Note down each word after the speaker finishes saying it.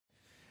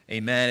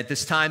Amen. At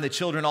this time, the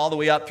children all the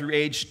way up through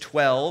age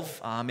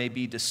 12 may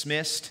be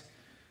dismissed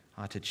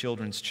to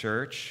Children's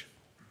Church.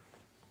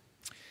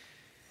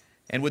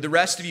 And would the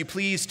rest of you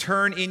please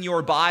turn in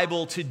your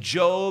Bible to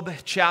Job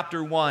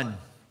chapter 1.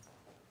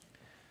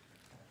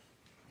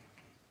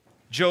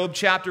 Job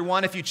chapter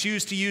 1, if you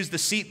choose to use the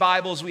seat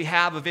Bibles we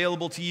have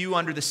available to you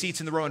under the seats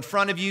in the row in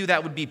front of you,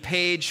 that would be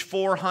page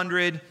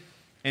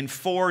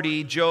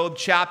 440. Job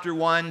chapter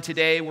 1.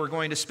 Today we're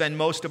going to spend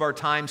most of our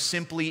time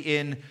simply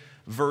in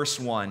verse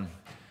 1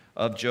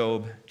 of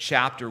Job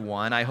chapter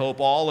 1. I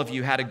hope all of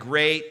you had a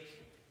great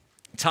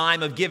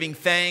time of giving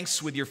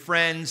thanks with your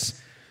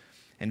friends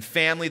and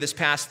family this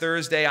past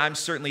Thursday. I'm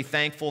certainly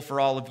thankful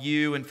for all of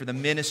you and for the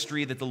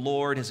ministry that the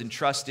Lord has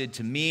entrusted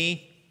to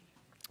me,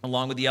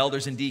 along with the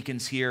elders and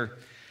deacons here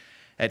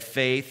at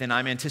Faith. And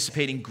I'm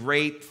anticipating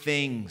great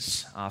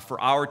things for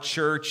our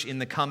church in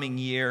the coming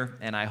year,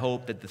 and I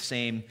hope that the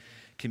same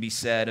can be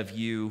said of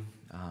you.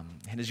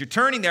 And as you're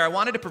turning there, I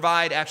wanted to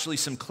provide actually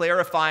some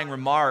clarifying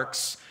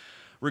remarks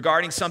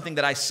regarding something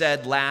that I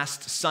said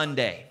last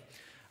Sunday.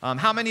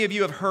 How many of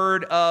you have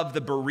heard of the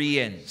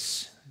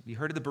Bereans? Have you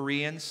heard of the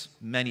Bereans?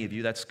 Many of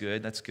you. That's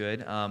good. That's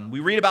good. We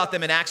read about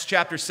them in Acts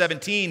chapter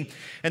 17,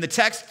 and the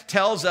text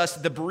tells us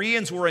that the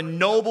Bereans were a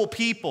noble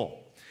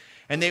people,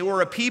 and they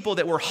were a people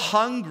that were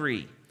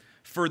hungry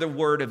for the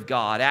word of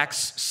God.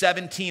 Acts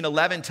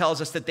 17:11 tells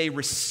us that they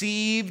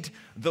received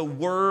the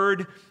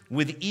word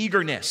with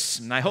eagerness.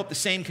 And I hope the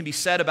same can be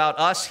said about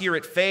us here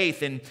at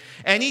Faith. And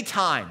any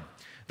time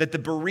that the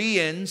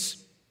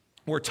Bereans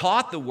were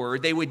taught the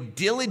word, they would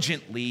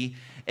diligently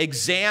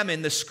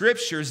examine the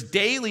scriptures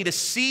daily to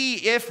see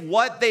if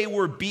what they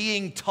were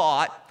being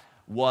taught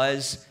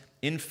was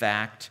in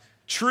fact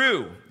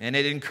true. And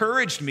it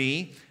encouraged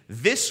me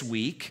this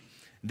week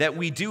that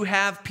we do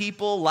have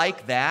people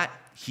like that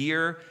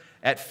here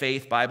at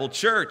Faith Bible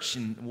Church.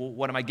 And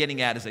what am I getting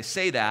at as I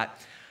say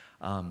that?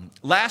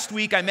 Last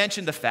week I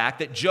mentioned the fact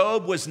that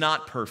Job was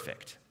not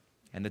perfect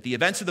and that the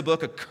events of the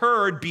book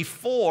occurred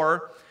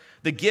before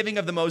the giving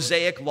of the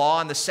Mosaic law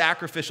and the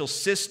sacrificial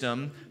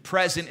system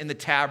present in the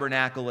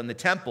tabernacle and the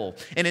temple.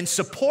 And in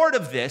support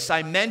of this,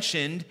 I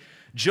mentioned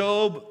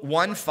Job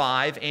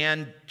 1:5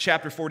 and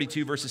chapter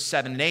 42, verses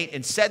 7 and 8,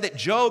 and said that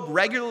Job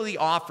regularly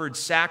offered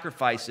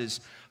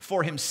sacrifices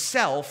for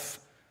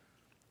himself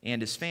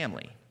and his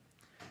family.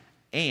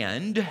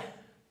 And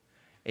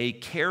a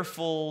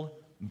careful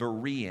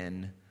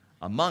Berean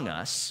among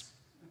us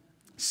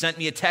sent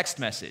me a text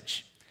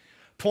message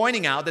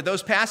pointing out that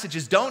those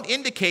passages don't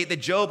indicate that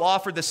Job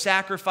offered the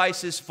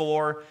sacrifices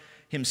for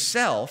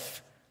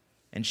himself,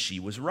 and she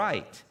was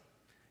right.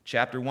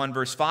 Chapter 1,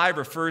 verse 5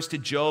 refers to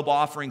Job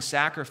offering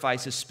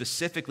sacrifices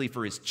specifically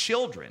for his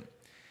children,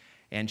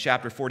 and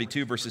chapter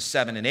 42, verses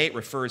 7 and 8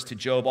 refers to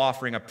Job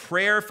offering a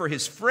prayer for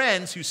his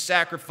friends who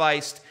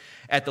sacrificed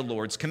at the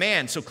Lord's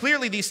command. So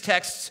clearly these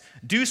texts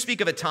do speak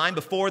of a time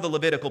before the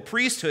Levitical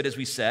priesthood, as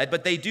we said,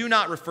 but they do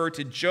not refer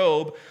to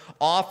Job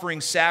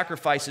offering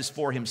sacrifices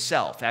for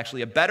himself.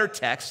 Actually, a better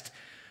text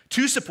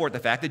to support the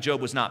fact that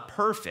Job was not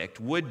perfect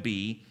would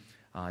be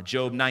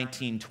Job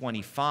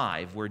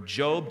 19:25, where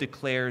Job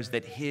declares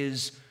that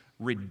his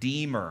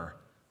Redeemer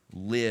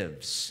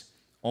lives.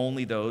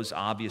 Only those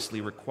obviously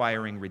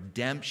requiring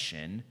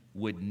redemption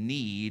would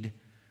need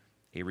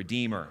a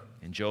Redeemer.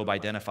 And Job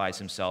identifies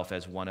himself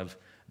as one of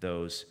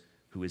those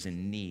who is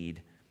in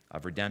need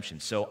of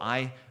redemption. So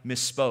I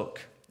misspoke,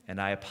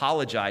 and I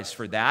apologize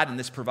for that, and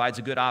this provides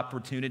a good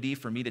opportunity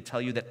for me to tell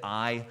you that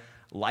I,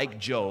 like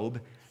Job,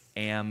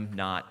 am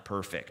not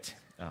perfect.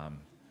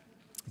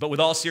 But with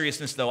all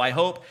seriousness, though, I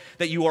hope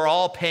that you are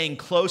all paying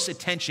close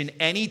attention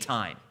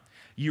anytime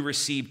you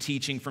receive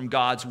teaching from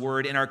God's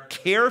Word and are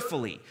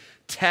carefully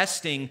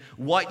testing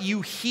what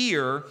you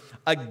hear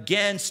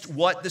against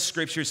what the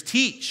Scriptures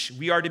teach.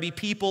 We are to be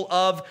people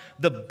of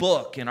the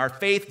book, and our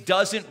faith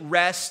doesn't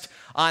rest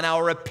on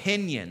our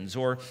opinions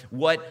or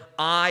what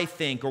I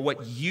think or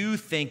what you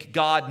think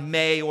God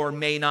may or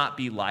may not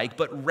be like,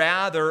 but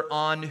rather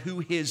on who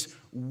His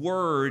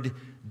Word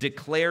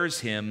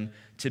declares Him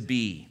to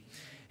be.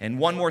 And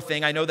one more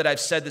thing, I know that I've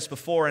said this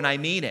before, and I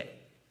mean it.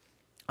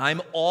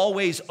 I'm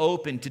always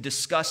open to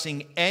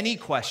discussing any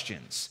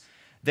questions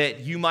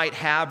that you might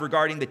have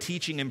regarding the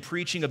teaching and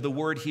preaching of the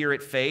word here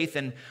at Faith,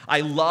 and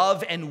I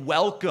love and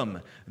welcome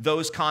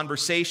those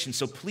conversations.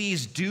 So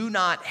please do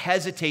not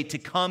hesitate to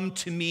come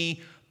to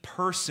me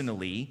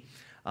personally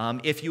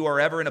if you are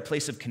ever in a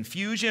place of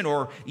confusion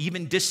or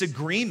even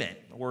disagreement,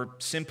 or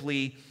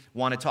simply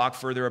want to talk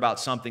further about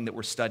something that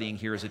we're studying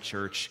here as a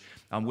church.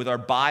 With our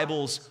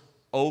Bibles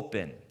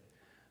open,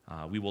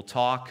 we will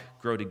talk,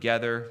 grow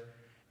together,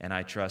 and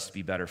I trust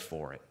be better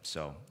for it.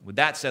 So with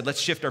that said,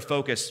 let's shift our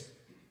focus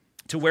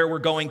to where we're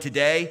going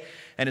today.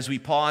 And as we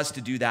pause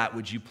to do that,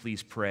 would you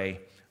please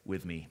pray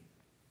with me?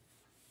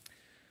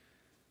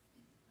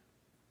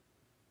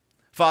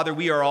 Father,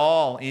 we are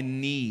all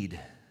in need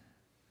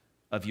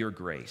of your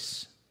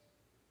grace.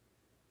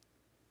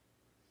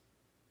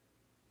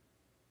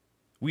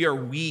 We are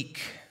weak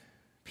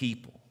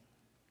people.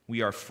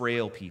 We are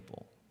frail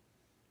people.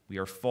 We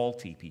are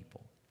faulty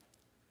people.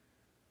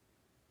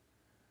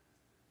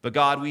 But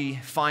God, we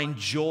find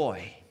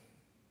joy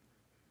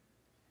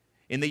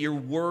in that your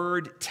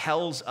word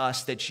tells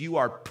us that you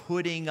are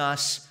putting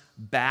us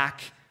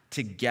back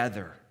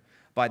together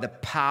by the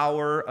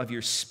power of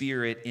your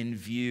Spirit in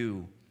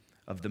view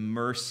of the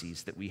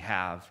mercies that we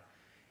have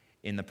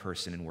in the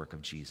person and work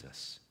of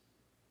Jesus.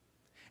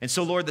 And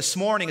so, Lord, this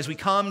morning as we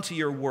come to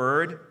your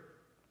word,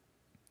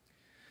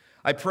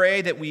 I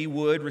pray that we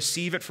would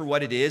receive it for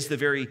what it is, the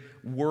very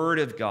word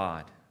of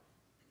God,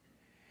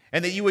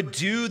 and that you would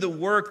do the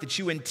work that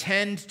you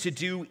intend to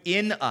do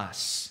in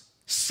us,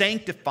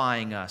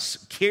 sanctifying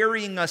us,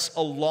 carrying us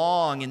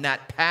along in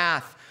that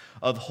path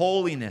of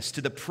holiness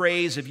to the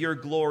praise of your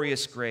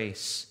glorious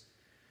grace.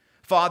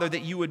 Father,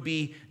 that you would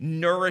be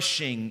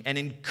nourishing and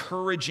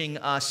encouraging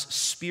us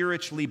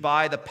spiritually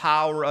by the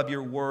power of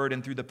your word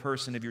and through the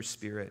person of your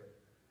Spirit.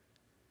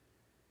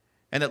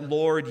 And that,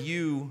 Lord,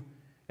 you,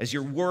 as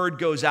your word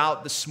goes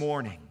out this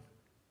morning,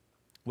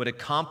 would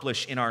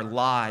accomplish in our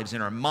lives,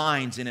 in our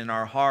minds, and in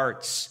our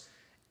hearts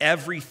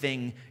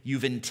everything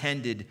you've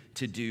intended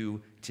to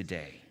do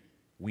today.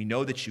 We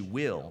know that you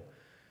will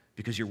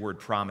because your word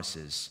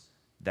promises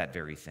that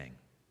very thing.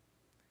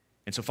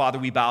 And so, Father,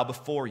 we bow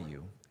before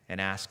you and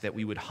ask that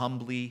we would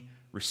humbly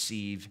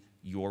receive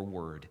your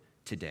word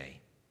today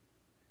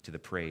to the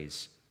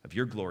praise of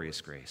your glorious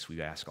grace.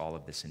 We ask all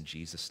of this in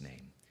Jesus'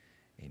 name.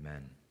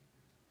 Amen.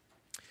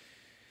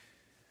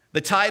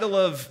 The title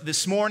of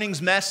this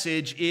morning's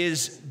message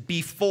is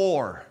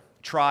Before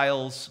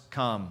Trials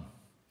Come.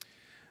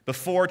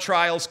 Before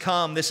Trials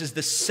Come. This is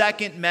the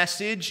second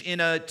message in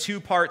a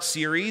two-part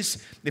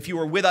series. If you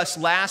were with us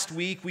last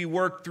week, we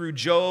worked through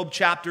Job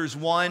chapters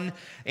 1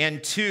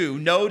 and 2,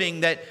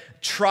 noting that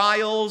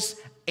trials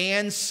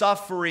and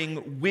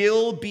suffering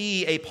will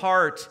be a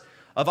part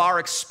of our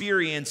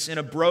experience in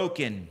a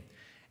broken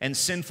and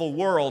sinful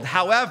world.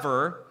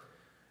 However,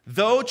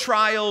 though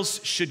trials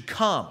should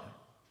come,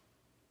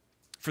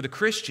 for the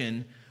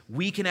Christian,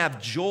 we can have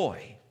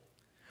joy.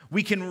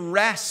 We can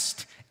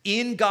rest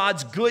in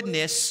God's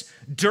goodness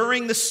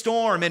during the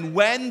storm and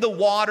when the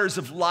waters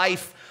of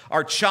life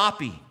are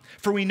choppy.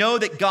 For we know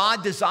that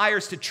God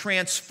desires to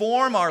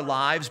transform our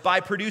lives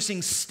by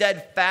producing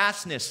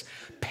steadfastness,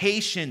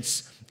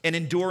 patience, and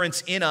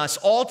endurance in us,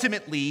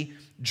 ultimately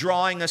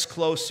drawing us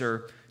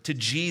closer to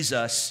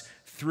Jesus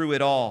through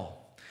it all.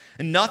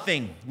 And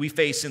nothing we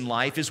face in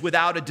life is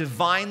without a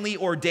divinely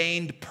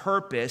ordained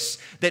purpose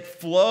that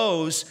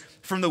flows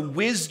from the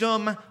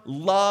wisdom,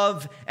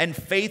 love, and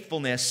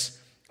faithfulness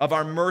of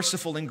our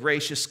merciful and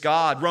gracious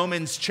God.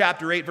 Romans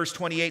chapter 8, verse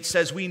 28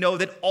 says, we know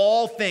that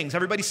all things,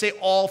 everybody say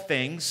all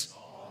things.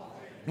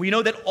 We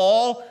know that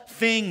all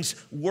things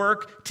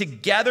work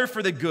together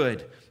for the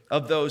good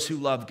of those who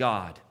love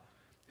God,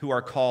 who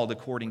are called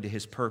according to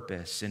his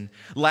purpose. And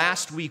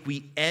last week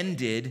we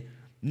ended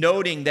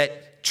noting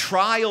that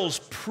trials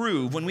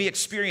prove, when we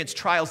experience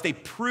trials, they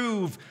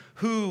prove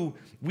who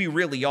we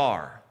really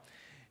are.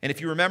 And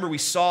if you remember, we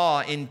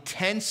saw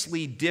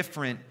intensely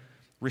different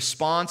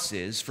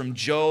responses from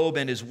Job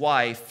and his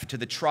wife to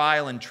the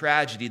trial and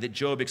tragedy that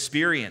Job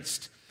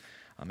experienced.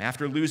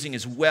 After losing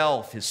his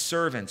wealth, his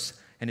servants,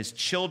 and his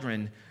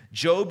children,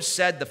 Job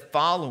said the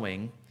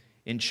following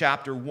in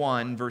chapter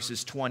 1,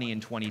 verses 20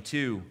 and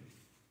 22.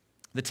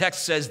 The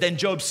text says, then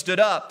Job stood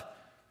up,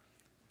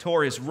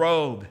 tore his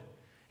robe,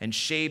 and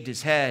shaved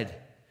his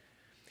head.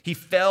 He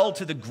fell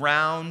to the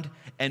ground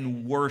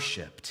and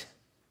worshiped,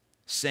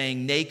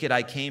 saying, naked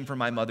I came from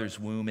my mother's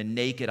womb, and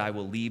naked I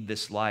will leave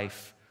this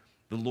life.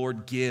 The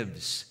Lord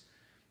gives,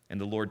 and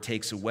the Lord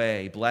takes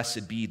away.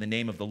 Blessed be the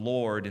name of the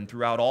Lord. And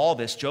throughout all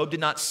this, Job did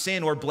not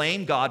sin or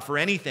blame God for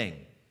anything.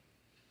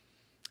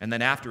 And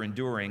then after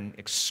enduring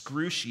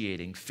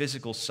excruciating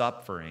physical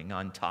suffering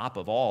on top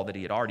of all that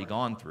he had already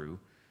gone through,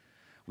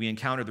 we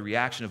encounter the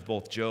reaction of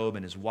both Job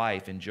and his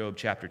wife in Job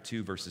chapter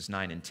 2, verses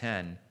 9 and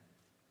 10.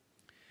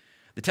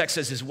 The text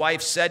says, his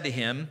wife said to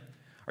him,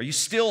 are you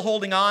still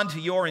holding on to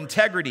your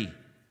integrity?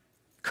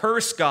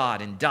 Curse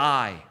God and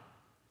die.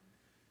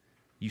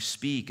 You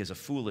speak as a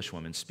foolish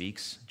woman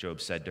speaks,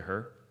 Job said to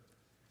her.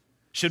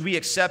 Should we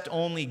accept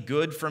only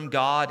good from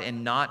God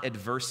and not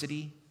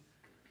adversity?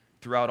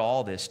 Throughout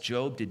all this,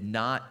 Job did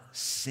not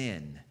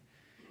sin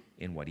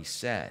in what he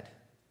said.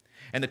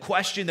 And the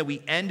question that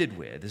we ended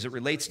with, as it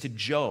relates to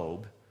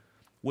Job,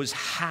 was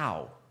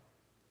how?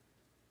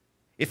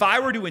 If I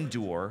were to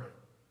endure,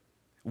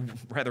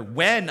 rather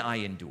when I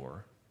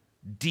endure,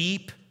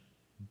 deep,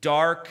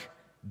 dark,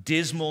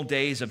 dismal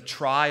days of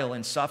trial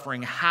and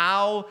suffering,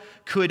 how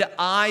could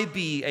I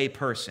be a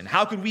person?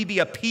 How could we be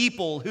a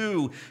people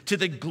who, to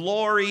the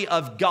glory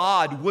of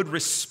God, would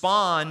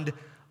respond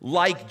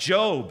like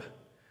Job?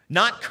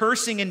 Not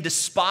cursing and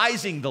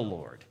despising the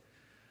Lord,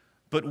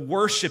 but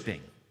worshiping,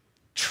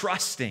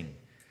 trusting,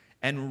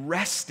 and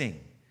resting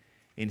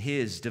in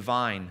his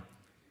divine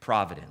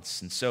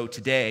providence. And so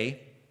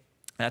today,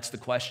 that's the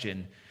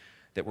question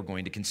that we're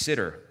going to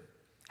consider.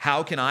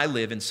 How can I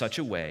live in such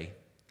a way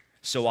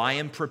so I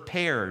am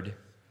prepared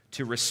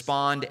to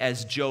respond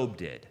as Job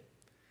did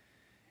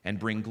and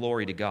bring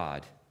glory to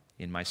God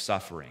in my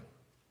suffering?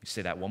 me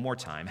say that one more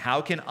time.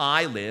 How can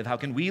I live? How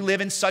can we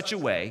live in such a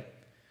way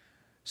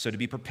so to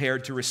be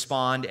prepared to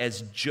respond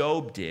as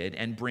Job did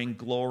and bring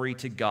glory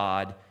to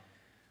God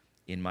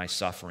in my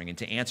suffering? And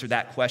to answer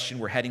that question,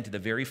 we're heading to the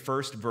very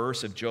first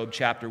verse of Job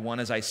chapter 1,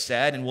 as I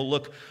said, and we'll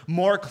look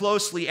more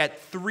closely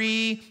at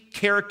three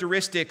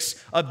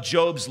characteristics of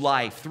Job's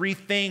life, three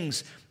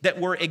things that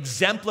were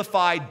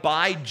exemplified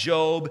by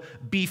Job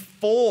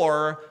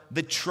before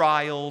the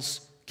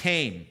trials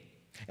came.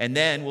 And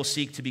then we'll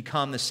seek to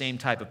become the same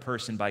type of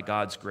person by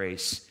God's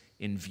grace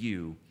in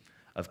view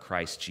of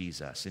Christ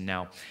Jesus. And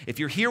now, if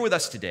you're here with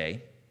us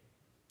today,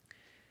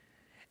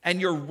 and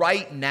you're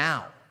right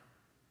now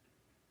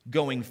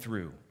going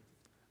through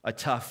a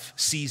tough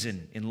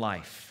season in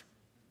life,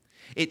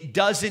 it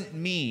doesn't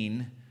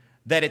mean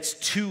that it's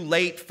too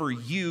late for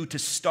you to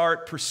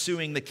start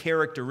pursuing the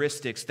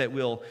characteristics that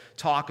we'll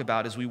talk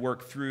about as we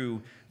work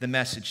through the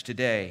message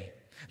today.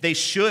 They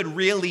should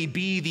really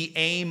be the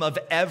aim of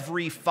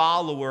every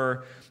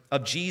follower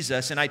of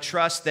Jesus, and I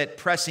trust that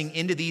pressing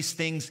into these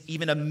things,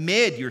 even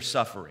amid your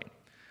suffering,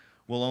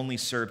 will only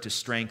serve to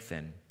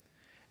strengthen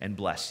and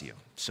bless you.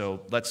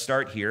 So let's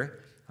start here.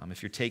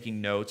 If you're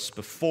taking notes,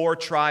 before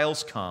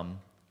trials come,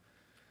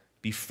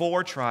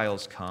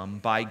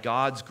 by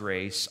God's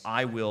grace,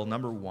 I will,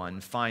 number one,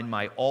 find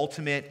my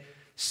ultimate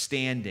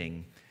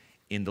standing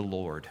in the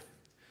Lord.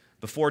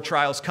 Before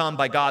trials come,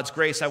 by God's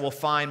grace, I will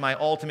find my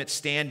ultimate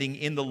standing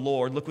in the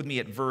Lord. Look with me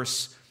at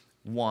verse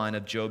 1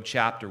 of Job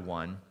chapter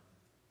 1.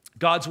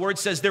 God's word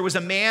says, there was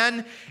a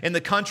man in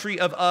the country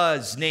of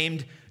Uz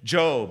named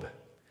Job.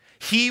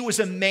 He was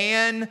a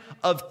man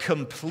of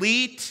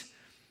complete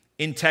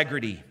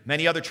integrity.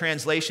 Many other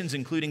translations,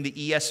 including the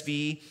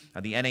ESV,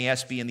 the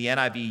NASB, and the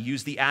NIV,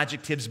 use the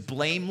adjectives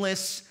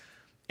blameless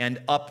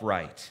and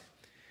upright.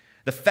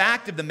 The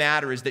fact of the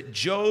matter is that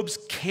Job's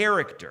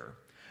character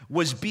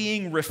was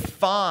being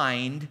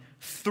refined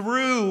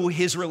through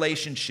his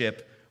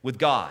relationship with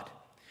God.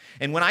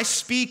 And when I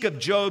speak of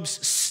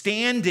Job's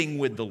standing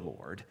with the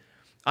Lord,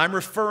 I'm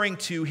referring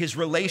to his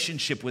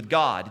relationship with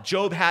God.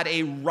 Job had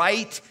a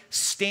right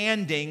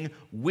standing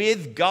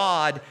with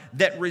God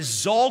that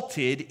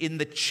resulted in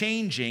the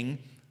changing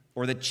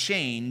or the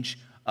change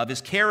of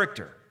his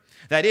character.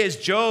 That is,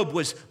 Job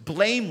was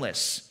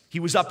blameless. He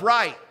was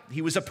upright.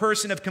 He was a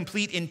person of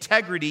complete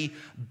integrity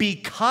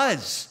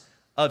because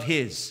of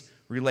his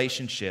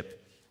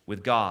relationship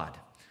with God.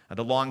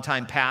 The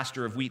longtime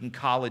pastor of Wheaton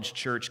College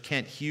Church,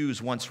 Kent Hughes,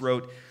 once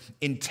wrote,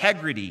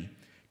 integrity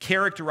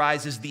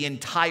characterizes the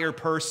entire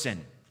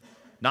person,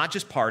 not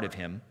just part of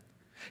him.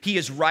 He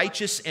is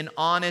righteous and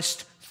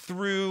honest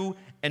through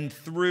and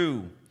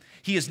through.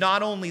 He is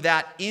not only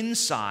that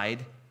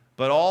inside,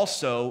 but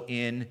also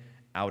in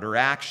outer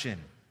action.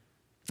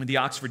 The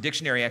Oxford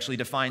Dictionary actually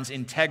defines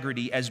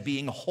integrity as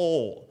being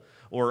whole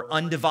or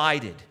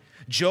undivided.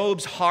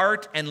 Job's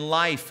heart and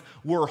life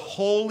were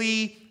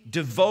wholly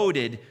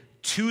devoted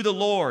to the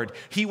Lord.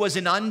 He was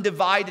an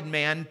undivided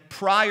man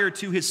prior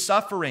to his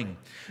suffering.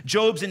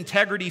 Job's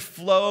integrity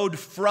flowed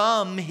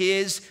from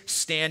his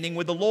standing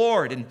with the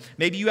Lord. And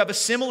maybe you have a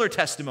similar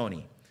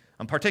testimony.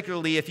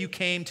 Particularly if you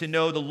came to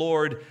know the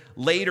Lord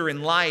later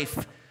in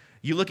life,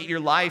 you look at your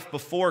life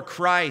before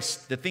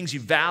Christ, the things you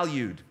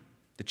valued,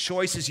 the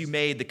choices you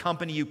made, the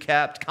company you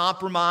kept.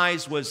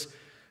 Compromise was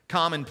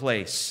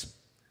commonplace.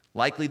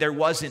 Likely there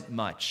wasn't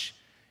much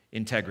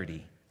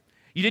integrity.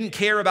 You didn't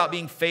care about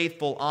being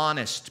faithful,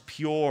 honest,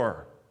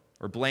 pure,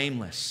 or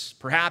blameless.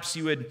 Perhaps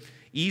you would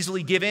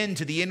easily give in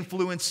to the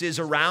influences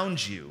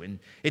around you, and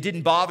it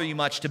didn't bother you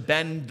much to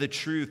bend the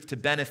truth to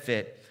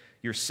benefit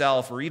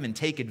yourself or even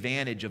take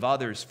advantage of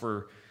others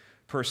for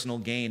personal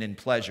gain and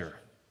pleasure.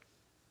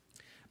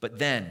 But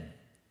then,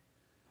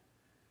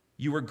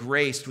 you were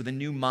graced with a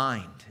new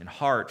mind and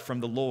heart from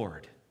the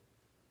Lord.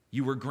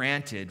 You were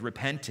granted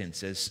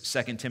repentance, as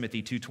 2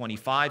 Timothy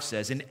 2:25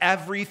 says, and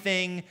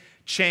everything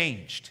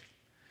changed.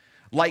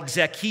 Like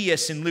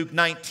Zacchaeus in Luke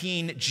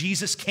 19,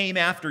 Jesus came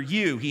after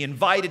you. He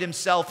invited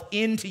himself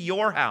into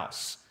your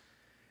house.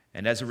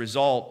 And as a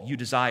result, you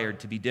desired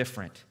to be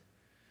different.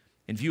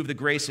 In view of the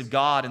grace of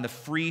God and the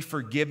free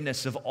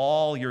forgiveness of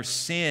all your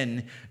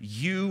sin,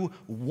 you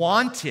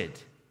wanted,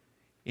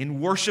 in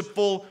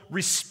worshipful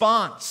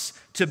response,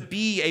 to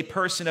be a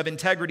person of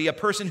integrity, a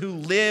person who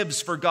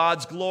lives for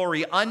God's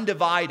glory,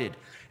 undivided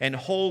and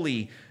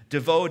wholly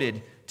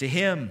devoted to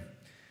Him.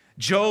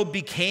 Job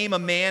became a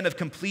man of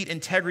complete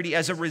integrity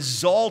as a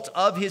result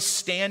of his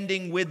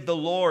standing with the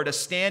Lord, a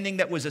standing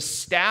that was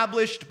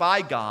established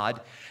by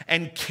God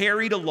and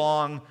carried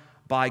along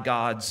by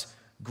God's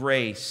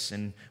grace.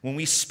 And when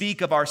we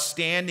speak of our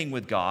standing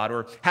with God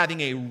or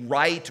having a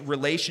right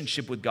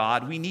relationship with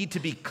God, we need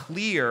to be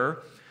clear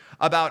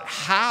about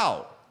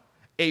how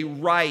a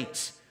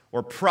right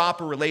or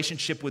proper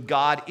relationship with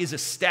God is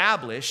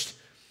established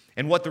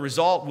and what the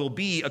result will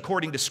be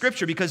according to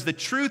Scripture, because the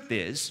truth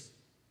is,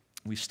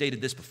 we've stated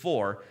this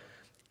before,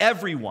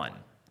 everyone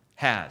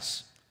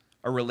has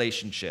a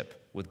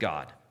relationship with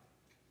God.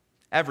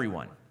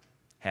 Everyone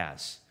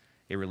has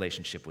a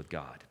relationship with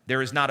God.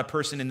 There is not a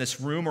person in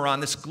this room or on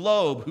this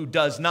globe who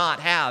does not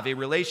have a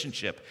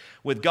relationship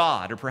with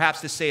God. Or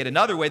perhaps to say it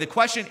another way, the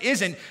question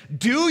isn't,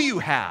 do you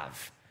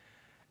have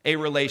a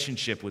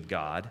relationship with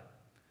God?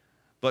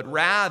 But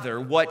rather,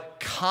 what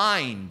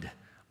kind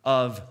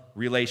of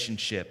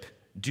relationship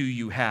do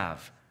you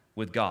have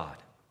with God?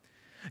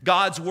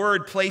 God's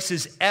word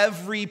places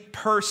every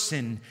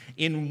person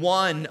in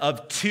one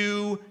of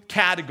two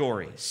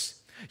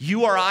categories.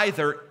 You are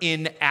either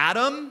in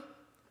Adam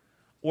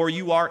or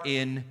you are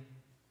in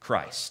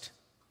Christ.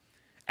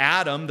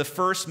 Adam, the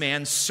first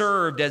man,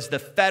 served as the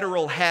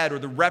federal head or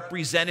the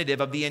representative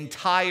of the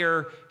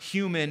entire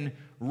human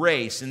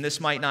race. And this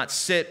might not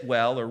sit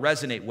well or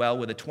resonate well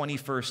with a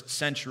 21st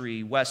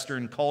century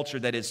Western culture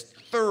that is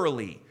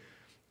thoroughly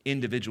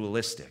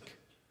individualistic.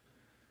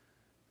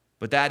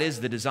 But that is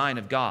the design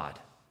of God,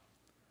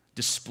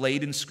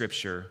 displayed in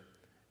Scripture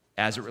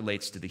as it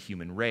relates to the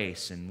human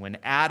race. And when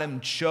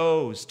Adam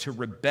chose to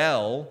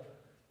rebel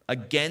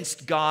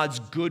against God's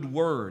good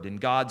word and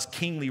God's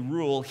kingly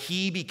rule,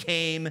 he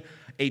became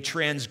a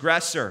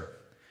transgressor.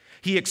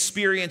 He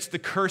experienced the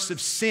curse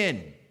of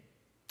sin,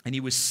 and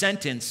he was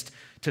sentenced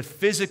to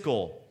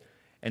physical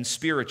and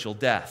spiritual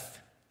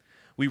death.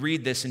 We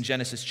read this in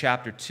Genesis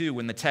chapter 2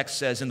 when the text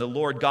says, "And the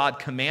Lord God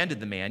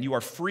commanded the man, you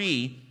are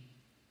free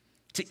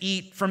to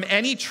eat from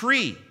any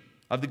tree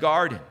of the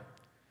garden,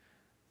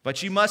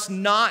 but you must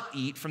not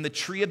eat from the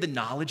tree of the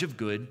knowledge of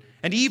good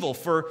and evil,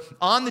 for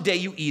on the day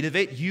you eat of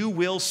it, you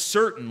will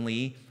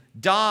certainly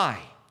die."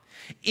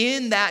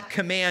 In that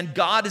command,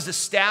 God is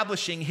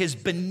establishing his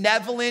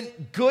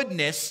benevolent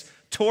goodness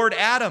toward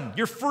Adam.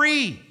 You're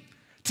free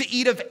to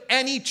eat of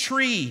any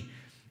tree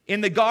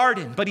in the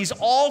garden, but he's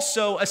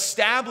also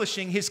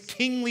establishing his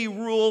kingly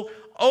rule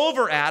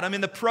over Adam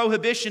in the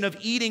prohibition of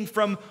eating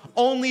from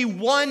only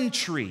one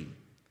tree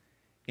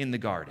in the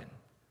garden,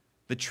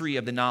 the tree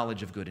of the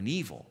knowledge of good and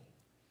evil.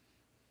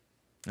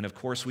 And of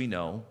course, we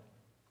know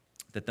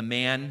that the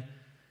man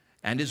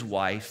and his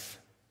wife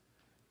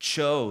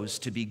chose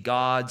to be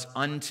gods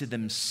unto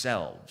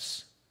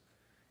themselves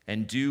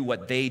and do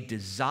what they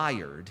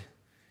desired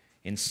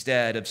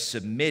instead of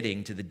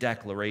submitting to the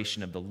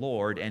declaration of the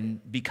Lord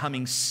and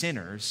becoming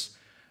sinners.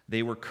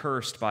 They were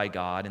cursed by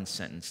God and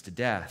sentenced to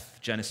death.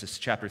 Genesis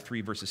chapter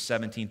 3, verses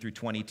 17 through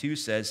 22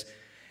 says,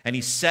 "And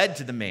he said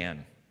to the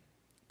man,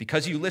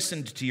 because you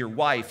listened to your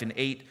wife and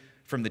ate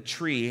from the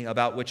tree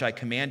about which I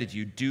commanded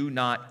you, do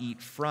not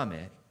eat from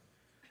it.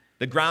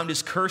 The ground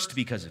is cursed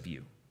because of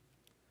you.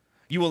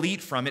 You will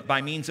eat from it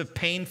by means of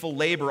painful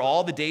labor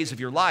all the days of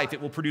your life.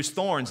 It will produce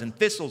thorns and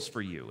thistles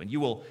for you, and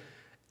you will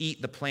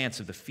eat the plants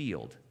of the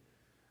field.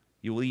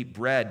 You will eat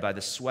bread by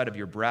the sweat of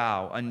your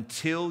brow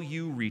until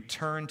you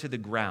return to the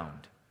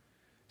ground,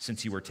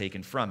 since you were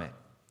taken from it.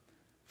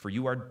 For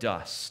you are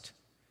dust,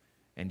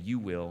 and you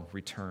will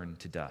return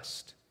to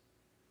dust."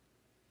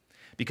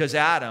 Because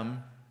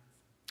Adam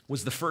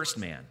was the first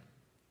man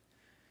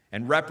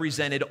and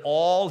represented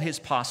all his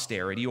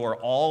posterity, or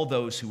all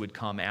those who would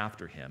come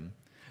after him,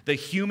 the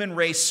human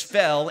race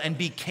fell and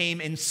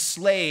became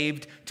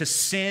enslaved to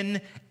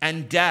sin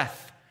and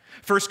death.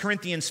 1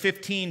 Corinthians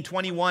 15,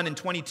 21 and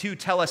 22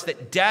 tell us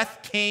that death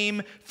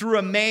came through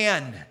a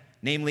man,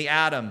 namely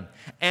Adam.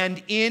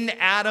 And in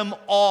Adam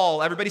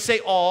all, everybody say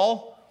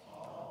all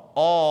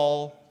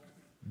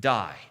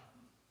die.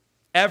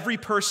 Every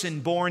person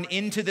born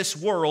into this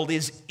world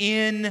is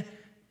in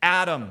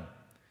Adam,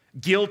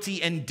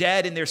 guilty and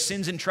dead in their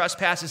sins and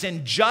trespasses,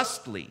 and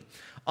justly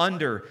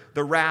under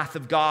the wrath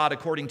of God,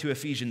 according to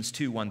Ephesians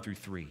 2, 1 through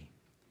 3.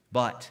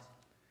 But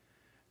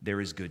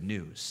there is good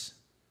news.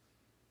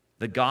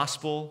 The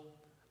gospel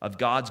of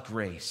God's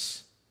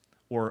grace,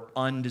 or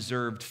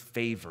undeserved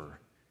favor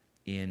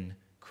in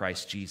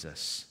Christ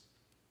Jesus.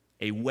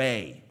 A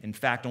way, in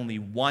fact, only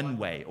one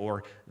way,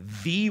 or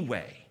the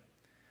way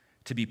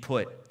to be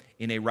put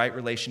in a right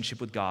relationship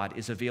with God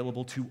is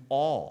available to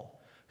all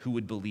who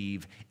would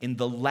believe in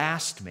the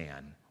last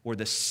man, or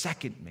the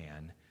second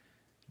man,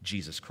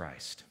 Jesus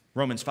Christ.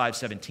 Romans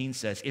 5:17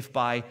 says, "If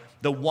by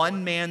the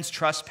one man's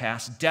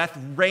trespass death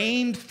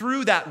reigned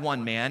through that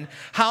one man,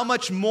 how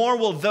much more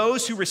will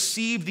those who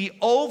receive the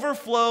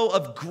overflow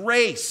of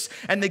grace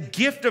and the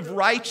gift of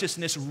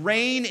righteousness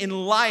reign in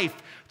life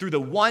through the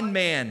one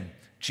man,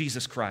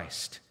 Jesus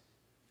Christ?"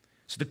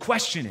 So the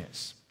question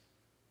is,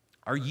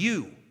 are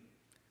you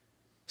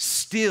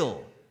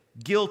still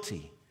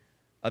guilty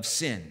of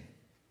sin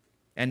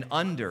and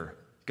under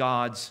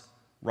God's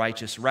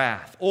righteous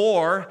wrath?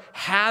 Or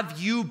have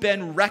you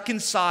been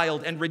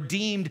reconciled and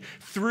redeemed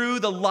through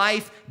the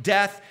life,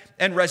 death,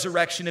 and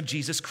resurrection of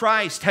Jesus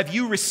Christ? Have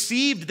you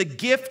received the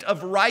gift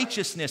of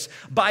righteousness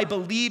by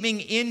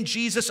believing in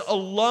Jesus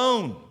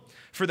alone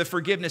for the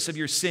forgiveness of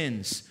your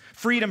sins,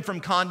 freedom from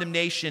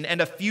condemnation, and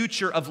a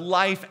future of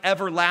life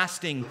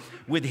everlasting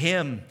with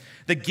Him?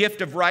 The gift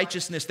of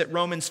righteousness that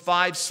Romans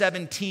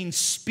 5:17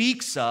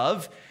 speaks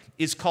of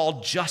is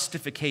called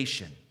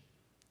justification.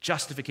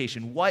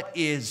 Justification. What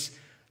is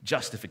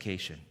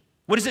justification?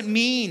 What does it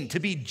mean to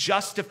be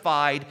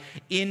justified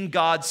in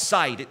God's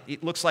sight?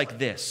 It looks like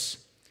this.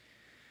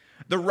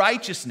 The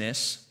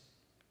righteousness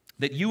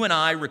that you and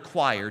I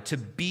require to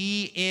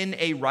be in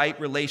a right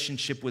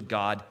relationship with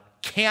God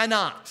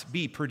cannot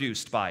be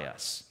produced by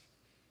us.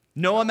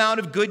 No amount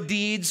of good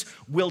deeds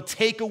will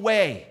take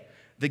away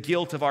the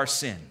guilt of our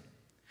sin.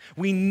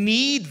 We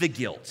need the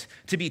guilt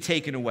to be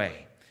taken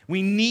away.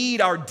 We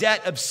need our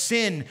debt of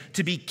sin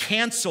to be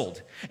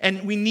canceled.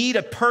 And we need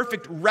a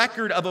perfect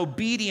record of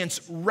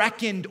obedience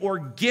reckoned or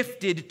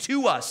gifted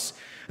to us.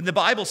 And the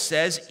Bible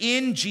says,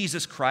 in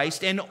Jesus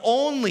Christ and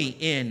only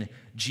in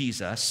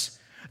Jesus,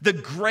 the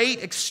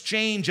great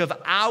exchange of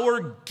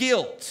our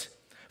guilt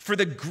for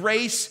the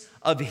grace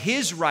of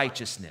his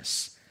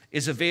righteousness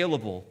is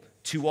available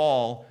to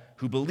all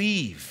who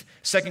believe.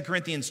 2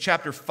 Corinthians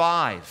chapter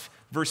 5,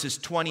 verses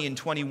 20 and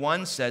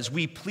 21 says,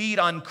 we plead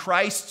on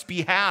Christ's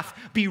behalf,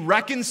 be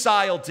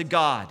reconciled to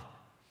God.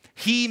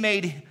 He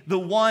made the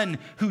one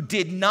who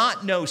did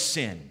not know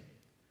sin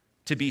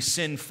to be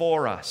sin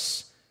for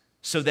us,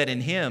 so that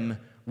in him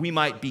we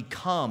might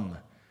become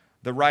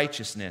the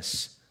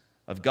righteousness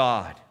of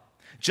God.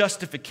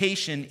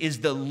 Justification is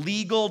the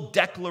legal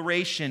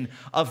declaration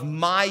of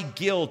my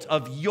guilt,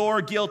 of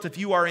your guilt if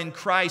you are in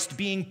Christ,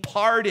 being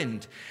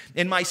pardoned,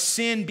 and my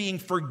sin being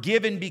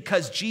forgiven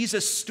because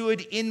Jesus stood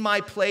in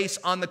my place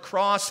on the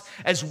cross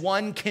as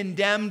one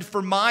condemned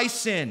for my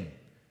sin.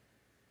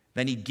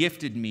 Then he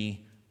gifted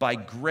me by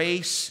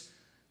grace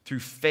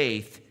through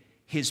faith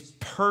his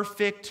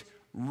perfect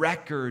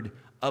record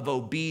of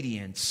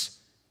obedience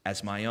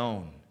as my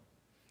own.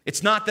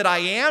 It's not that I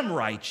am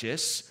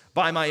righteous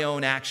by my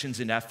own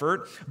actions and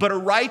effort, but a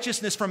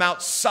righteousness from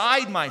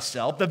outside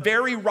myself, the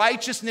very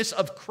righteousness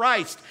of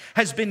Christ,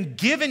 has been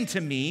given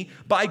to me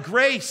by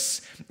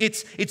grace.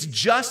 It's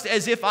just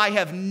as if I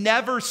have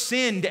never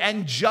sinned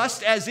and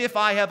just as if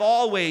I have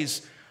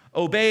always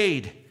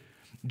obeyed.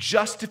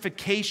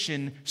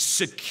 Justification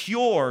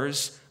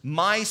secures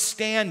my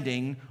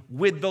standing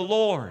with the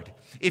Lord.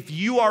 If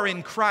you are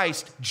in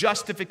Christ,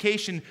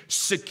 justification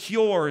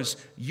secures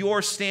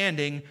your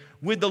standing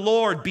with the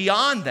Lord.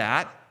 Beyond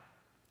that,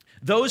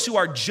 those who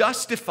are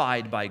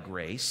justified by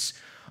grace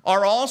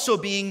are also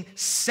being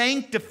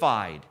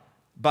sanctified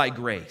by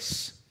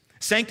grace.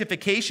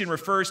 Sanctification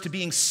refers to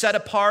being set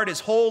apart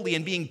as holy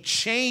and being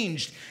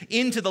changed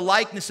into the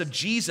likeness of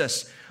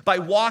Jesus by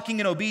walking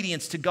in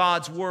obedience to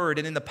God's word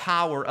and in the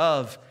power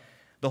of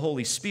the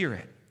Holy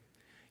Spirit.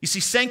 You see,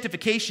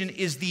 sanctification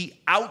is the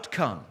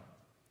outcome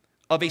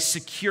of a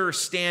secure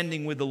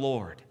standing with the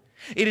Lord.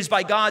 It is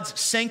by God's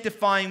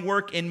sanctifying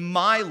work in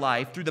my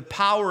life through the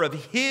power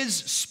of his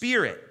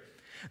Spirit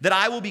that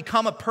I will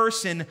become a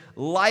person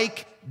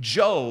like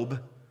Job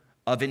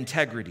of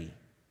integrity.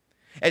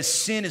 As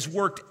sin is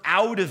worked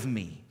out of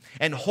me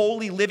and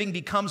holy living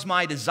becomes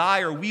my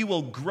desire, we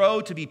will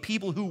grow to be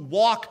people who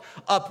walk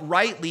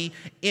uprightly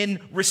in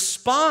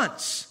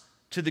response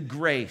to the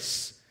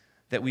grace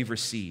that we've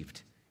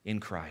received in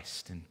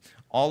Christ. And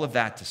all of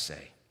that to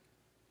say,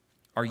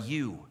 are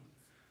you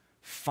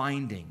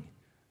finding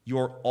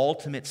your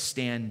ultimate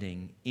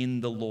standing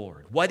in the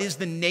Lord? What is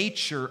the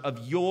nature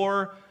of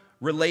your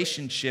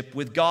relationship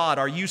with God?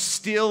 Are you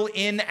still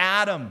in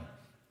Adam,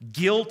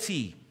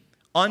 guilty,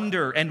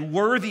 under, and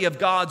worthy of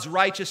God's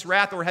righteous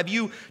wrath? Or have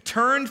you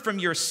turned from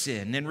your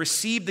sin and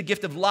received the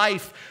gift of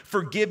life,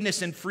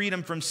 forgiveness, and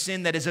freedom from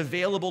sin that is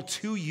available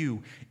to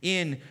you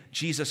in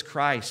Jesus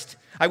Christ?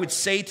 I would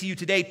say to you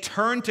today,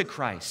 turn to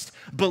Christ,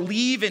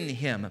 believe in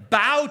him,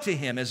 bow to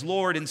him as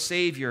Lord and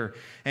Savior,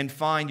 and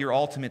find your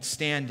ultimate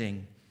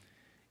standing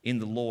in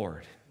the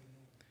Lord.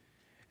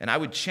 And I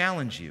would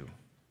challenge you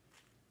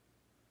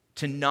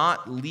to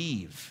not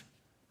leave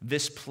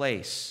this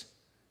place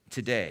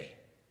today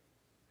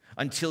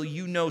until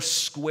you know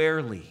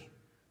squarely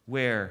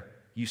where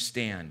you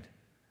stand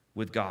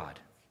with God.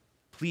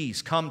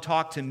 Please come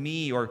talk to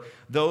me or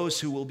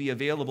those who will be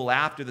available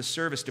after the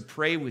service to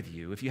pray with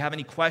you if you have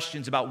any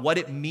questions about what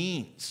it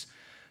means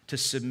to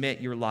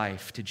submit your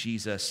life to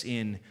Jesus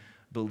in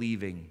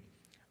believing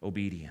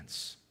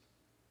obedience.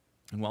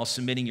 And while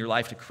submitting your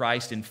life to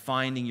Christ and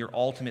finding your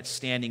ultimate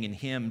standing in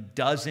him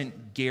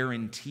doesn't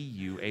guarantee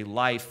you a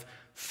life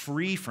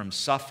free from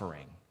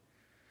suffering,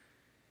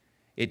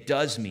 it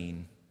does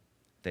mean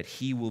that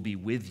he will be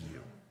with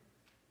you,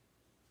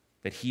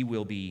 that he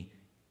will be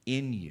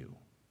in you,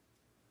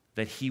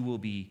 that he will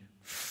be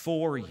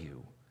for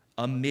you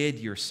amid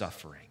your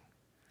suffering,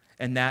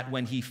 and that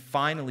when he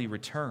finally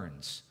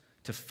returns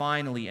to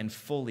finally and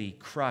fully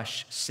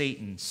crush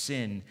Satan,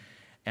 sin,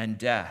 and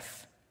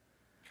death,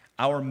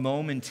 our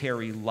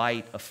momentary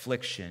light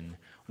affliction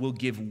will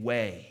give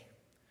way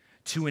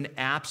to an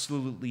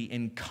absolutely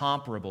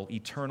incomparable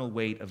eternal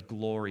weight of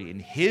glory in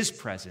his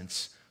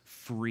presence,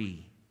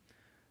 free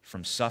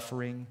from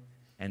suffering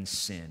and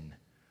sin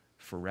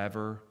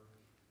forever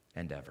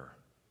and ever.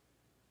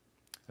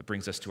 That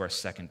brings us to our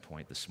second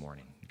point this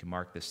morning. You can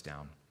mark this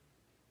down.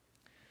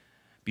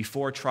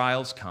 Before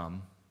trials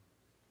come,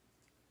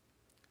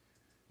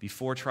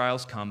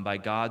 by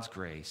God's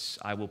grace,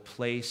 I will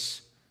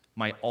place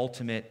my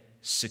ultimate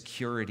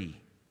security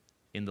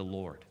in the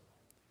Lord.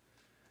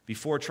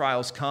 Before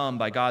trials come,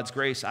 by God's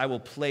grace, I will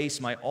place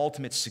my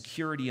ultimate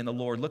security in the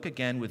Lord. Look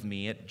again with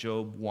me at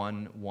Job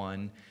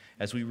 1:1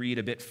 as we read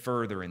a bit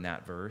further in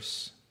that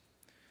verse.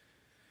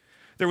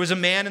 There was a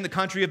man in the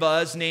country of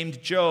Uz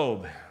named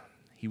Job.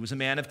 He was a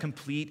man of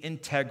complete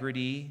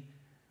integrity.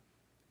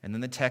 And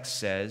then the text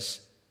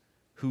says,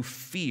 who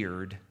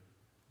feared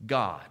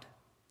God.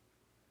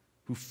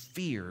 Who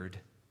feared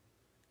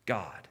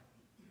God.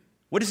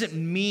 What does it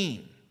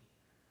mean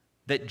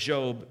that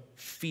Job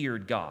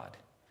feared God?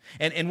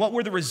 And what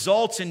were the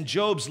results in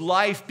Job's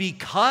life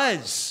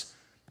because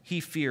he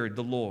feared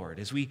the Lord?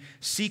 As we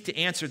seek to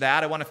answer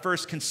that, I want to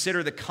first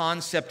consider the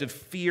concept of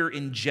fear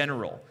in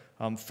general.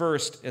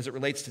 First, as it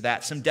relates to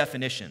that, some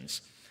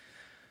definitions.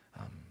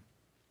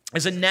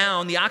 As a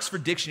noun, the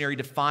Oxford Dictionary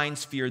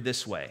defines fear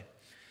this way.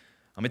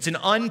 It's an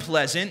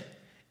unpleasant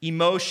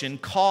emotion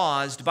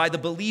caused by the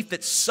belief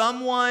that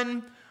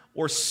someone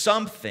or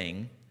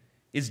something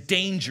is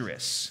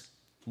dangerous,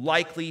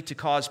 likely to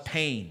cause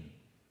pain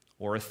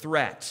or a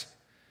threat.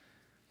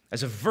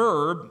 As a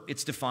verb,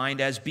 it's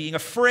defined as being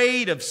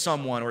afraid of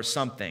someone or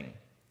something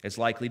as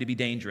likely to be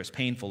dangerous,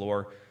 painful,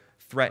 or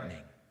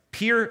threatening.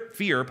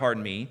 Fear,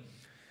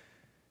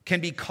 can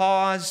be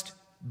caused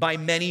by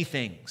many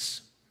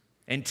things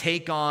and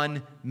take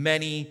on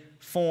many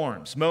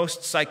forms.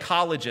 Most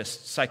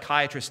psychologists,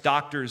 psychiatrists,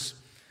 doctors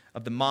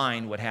of the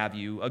mind, what have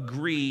you,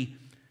 agree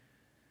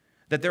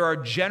that there are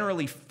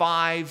generally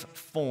 5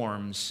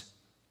 forms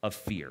of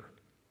fear.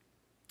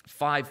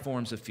 5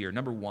 forms of fear.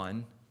 Number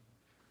 1,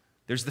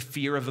 there's the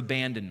fear of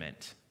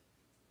abandonment.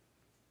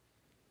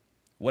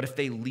 What if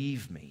they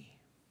leave me?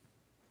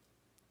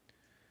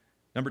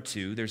 Number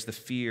 2, there's the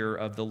fear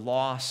of the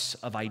loss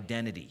of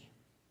identity.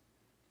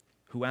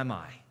 Who am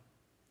I?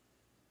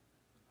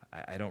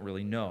 I don't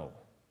really know.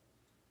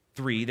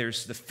 3,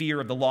 there's the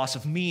fear of the loss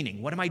of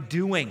meaning. What am I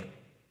doing?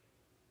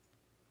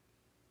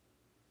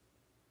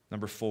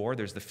 Number 4,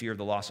 there's the fear of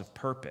the loss of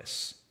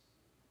purpose.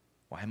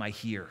 Why am I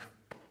here?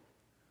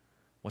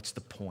 What's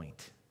the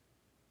point?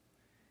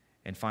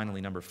 And finally,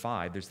 number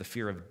 5, there's the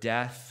fear of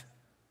death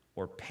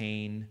or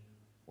pain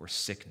or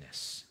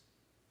sickness.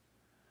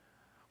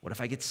 What if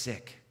I get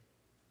sick?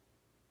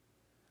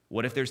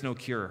 What if there's no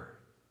cure?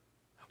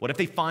 What if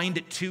they find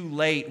it too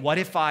late? What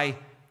if I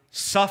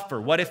suffer?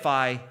 What if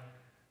I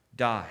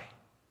die?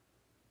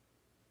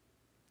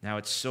 Now,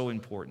 it's so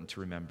important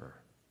to remember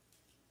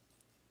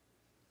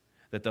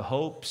that the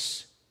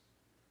hopes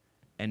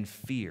and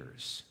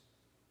fears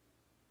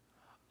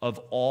of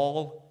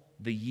all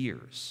the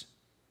years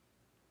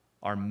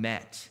are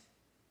met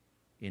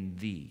in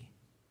thee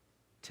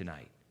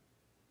tonight.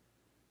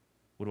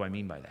 What do I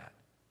mean by that?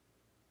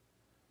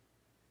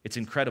 It's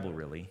incredible,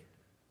 really,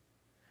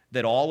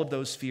 that all of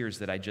those fears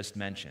that I just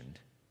mentioned,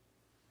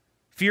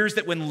 fears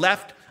that when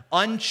left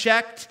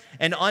unchecked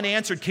and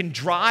unanswered can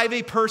drive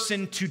a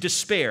person to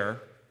despair,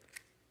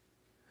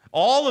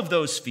 all of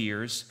those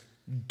fears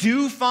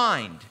do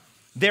find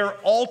their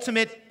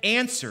ultimate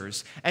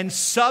answers and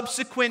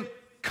subsequent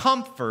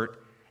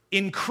comfort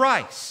in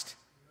Christ.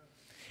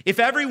 If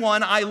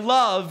everyone I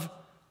love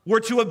were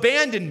to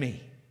abandon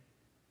me,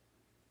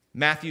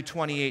 Matthew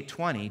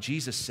 28:20,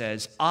 Jesus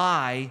says,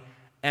 I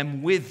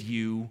am with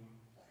you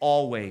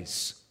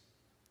always,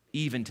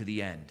 even to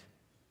the end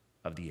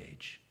of the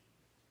age.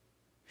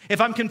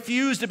 If I'm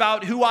confused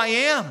about who I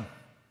am,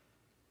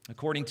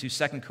 according to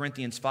 2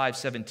 Corinthians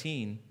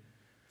 5:17,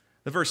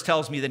 the verse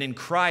tells me that in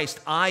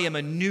Christ I am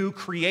a new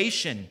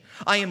creation.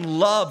 I am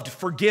loved,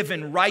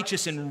 forgiven,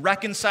 righteous, and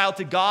reconciled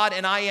to God,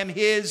 and I am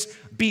His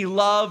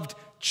beloved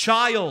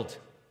child.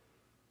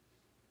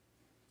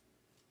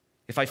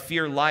 If I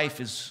fear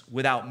life is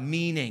without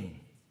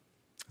meaning,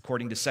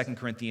 according to 2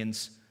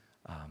 Corinthians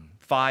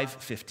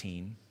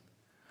 5:15,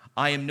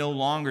 I am no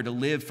longer to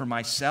live for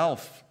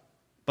myself,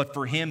 but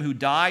for Him who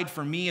died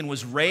for me and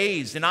was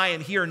raised. And I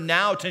am here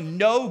now to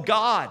know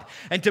God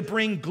and to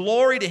bring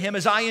glory to Him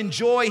as I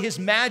enjoy His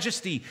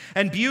majesty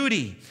and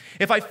beauty.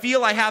 If I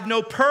feel I have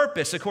no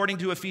purpose, according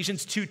to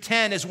Ephesians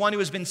 2:10, as one who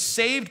has been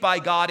saved by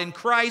God in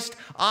Christ,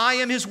 I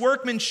am His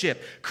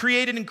workmanship,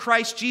 created in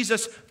Christ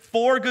Jesus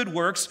for good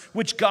works,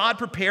 which God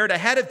prepared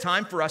ahead of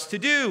time for us to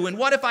do. And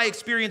what if I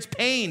experience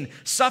pain,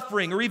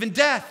 suffering, or even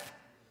death?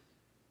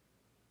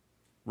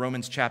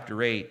 Romans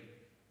chapter 8,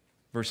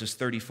 verses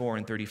 34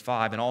 and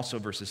 35, and also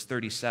verses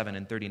 37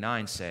 and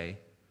 39 say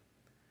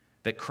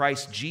that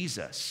Christ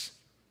Jesus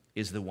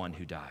is the one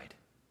who died,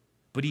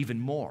 but even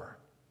more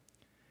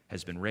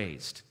has been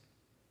raised.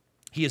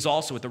 He is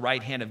also at the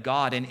right hand of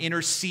God and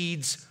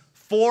intercedes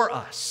for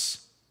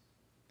us.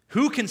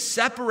 Who can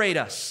separate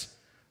us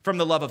from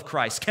the love of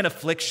Christ? Can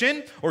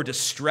affliction or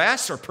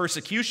distress or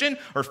persecution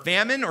or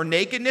famine or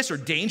nakedness or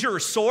danger or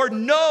sword?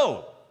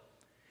 No.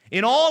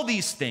 In all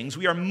these things,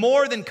 we are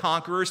more than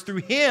conquerors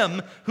through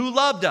Him who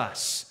loved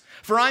us.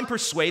 For I'm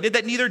persuaded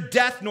that neither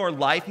death nor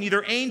life,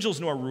 neither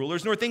angels nor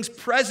rulers, nor things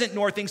present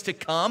nor things to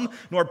come,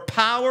 nor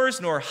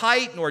powers, nor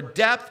height, nor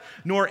depth,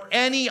 nor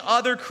any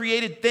other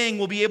created thing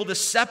will be able to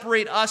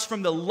separate us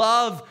from the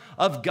love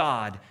of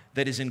God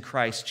that is in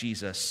Christ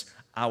Jesus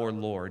our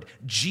Lord.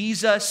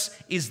 Jesus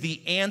is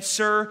the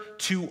answer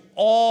to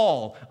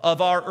all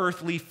of our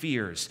earthly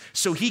fears.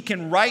 So he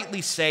can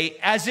rightly say,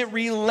 as it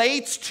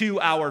relates to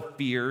our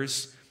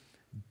fears,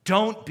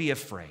 don't be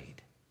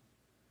afraid,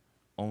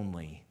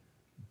 only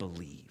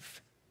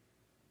believe.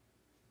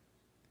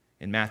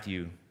 In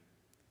Matthew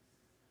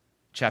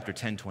chapter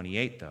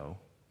 10:28, though,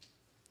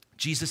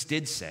 Jesus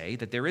did say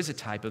that there is a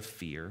type of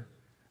fear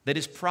that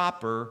is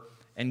proper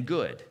and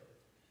good.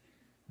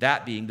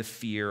 That being the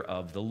fear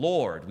of the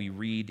Lord. We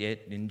read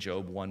it in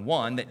Job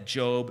 1:1 that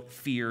Job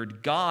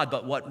feared God.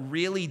 But what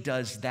really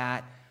does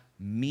that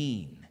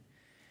mean?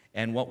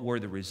 And what were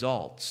the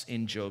results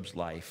in Job's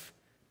life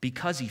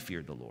because he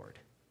feared the Lord?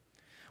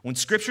 When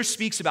Scripture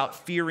speaks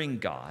about fearing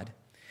God,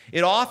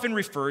 it often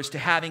refers to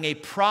having a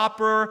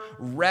proper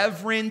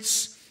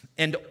reverence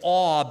and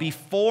awe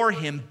before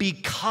him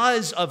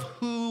because of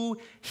who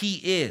he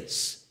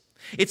is.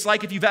 It's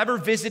like if you've ever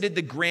visited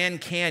the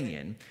Grand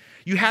Canyon,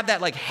 you have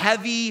that like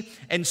heavy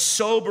and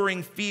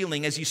sobering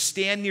feeling as you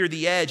stand near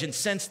the edge and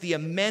sense the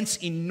immense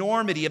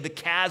enormity of the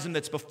chasm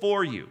that's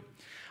before you.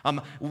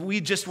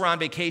 We just were on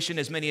vacation,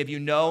 as many of you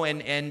know,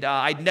 and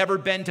I'd never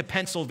been to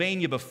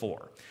Pennsylvania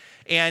before.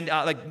 And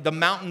like the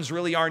mountains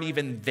really aren't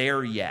even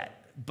there yet.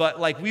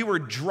 But like we were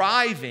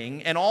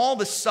driving, and all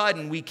of a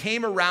sudden we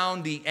came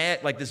around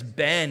like this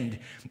bend,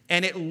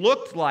 and it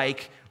looked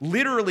like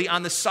literally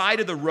on the side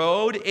of the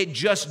road, it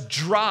just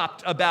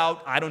dropped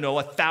about,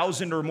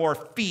 1,000 or more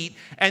feet,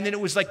 and then it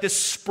was like this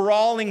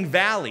sprawling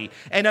valley.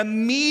 And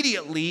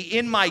immediately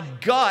in my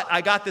gut,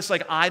 I got this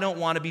like, I don't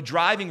want to be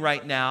driving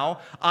right now.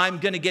 I'm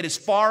going to get as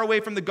far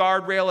away from the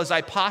guardrail as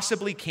I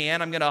possibly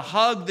can. I'm going to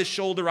hug the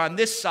shoulder on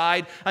this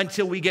side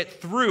until we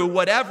get through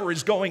whatever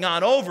is going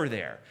on over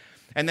there.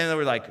 And then they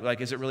were like,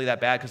 is it really that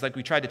bad? Because like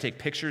we tried to take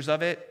pictures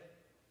of it.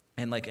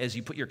 And like as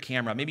you put your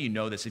camera, maybe you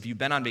know this, if you've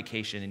been on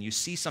vacation and you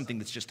see something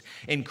that's just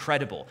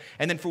incredible,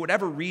 and then for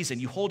whatever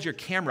reason, you hold your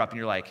camera up and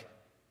you're like,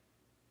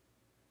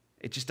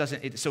 it just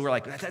doesn't, so we're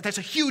like, that's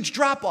a huge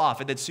drop off.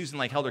 And then Susan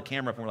like held her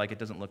camera up and we're like, it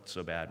doesn't look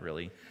so bad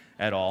really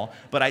at all.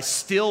 But I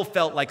still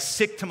felt like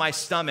sick to my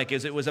stomach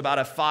as it was about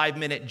a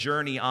 5-minute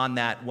journey on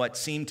that, what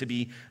seemed to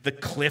be the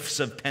cliffs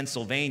of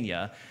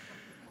Pennsylvania.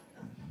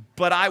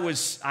 But I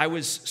was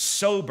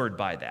sobered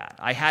by that.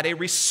 I had a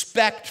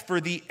respect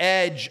for the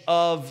edge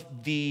of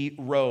the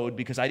road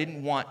because I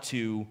didn't want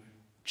to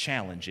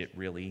challenge it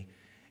really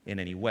in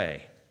any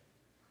way.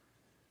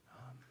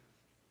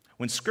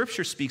 When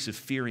Scripture speaks of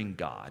fearing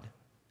God,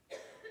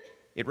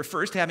 it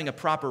refers to having a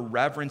proper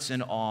reverence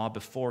and awe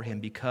before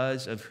him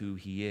because of who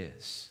he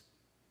is,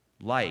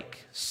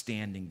 like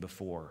standing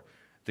before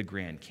the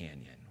Grand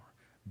Canyon, or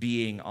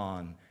being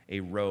on a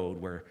road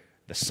where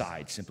the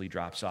side simply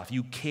drops off.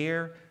 You take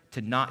care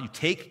to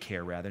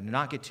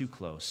not get too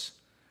close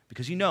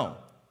because you know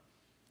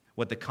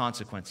what the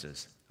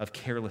consequences of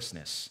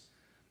carelessness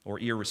or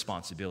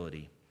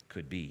irresponsibility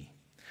could be.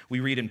 We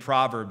read in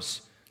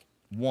Proverbs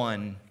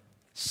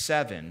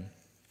 1:7,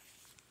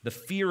 the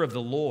fear of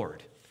the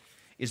Lord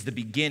is the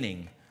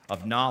beginning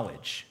of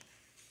knowledge.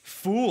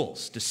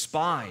 Fools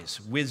despise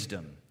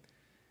wisdom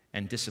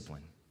and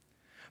discipline.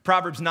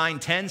 Proverbs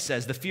 9:10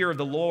 says, the fear of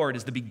the Lord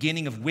is the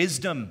beginning of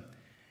wisdom,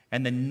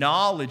 and the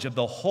knowledge of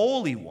the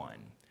Holy One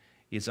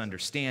is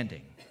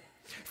understanding.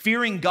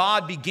 Fearing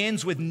God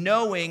begins with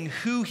knowing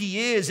who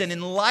he is, and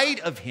in light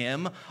of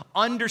him,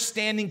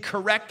 understanding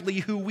correctly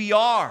who we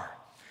are.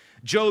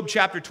 Job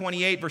chapter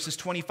 28, verses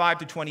 25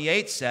 to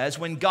 28 says,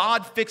 when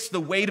God fixed the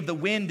weight of the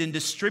wind and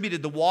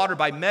distributed the water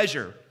by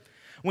measure,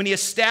 when he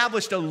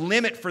established a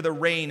limit for the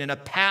rain and a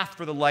path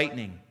for the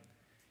lightning,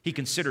 he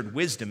considered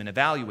wisdom and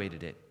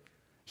evaluated it.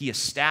 He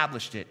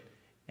established it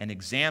and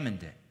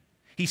examined it.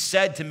 He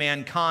said to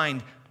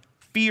mankind,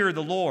 fear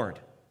the Lord.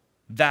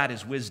 That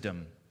is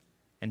wisdom,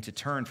 and to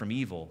turn from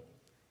evil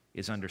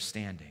is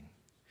understanding.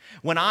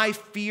 When I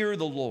fear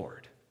the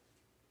Lord,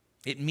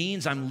 it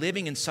means I'm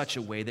living in such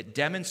a way that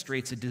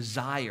demonstrates a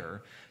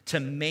desire to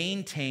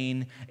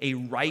maintain a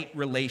right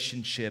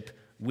relationship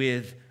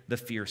with the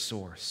fear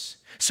source.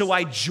 So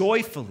I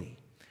joyfully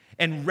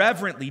and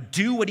reverently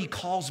do what he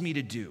calls me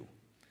to do,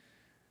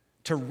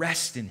 to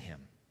rest in him,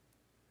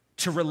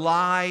 to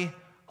rely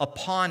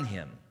upon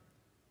him,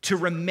 to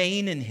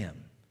remain in him,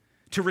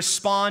 to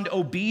respond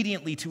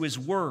obediently to his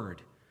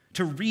word,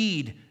 to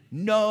read,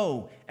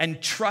 know,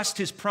 and trust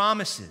his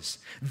promises.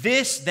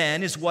 This,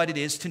 then, is what it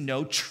is to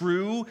know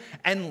true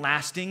and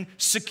lasting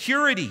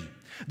security.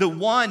 The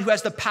one who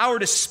has the power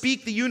to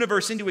speak the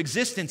universe into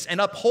existence and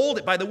uphold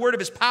it by the word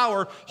of his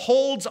power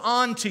holds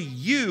on to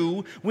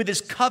you with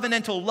his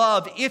covenantal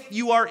love if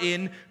you are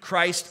in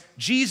Christ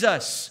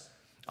Jesus.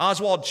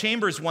 Oswald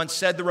Chambers once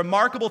said, the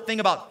remarkable thing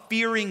about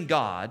fearing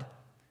God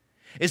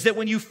is that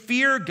when you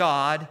fear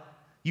God,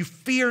 you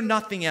fear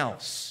nothing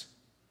else.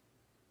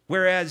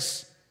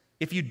 Whereas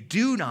if you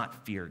do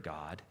not fear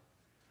God,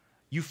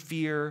 you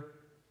fear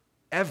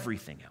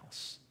everything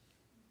else.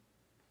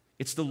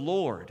 It's the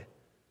Lord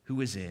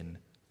who is in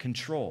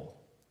control.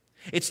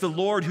 It's the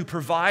Lord who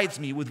provides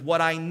me with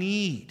what I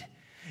need.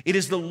 It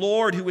is the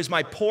Lord who is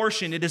my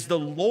portion. It is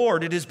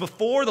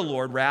before the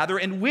Lord, rather,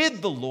 and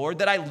with the Lord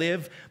that I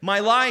live my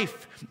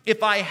life.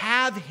 If I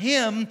have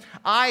him,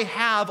 I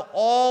have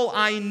all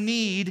I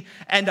need,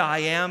 and I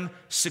am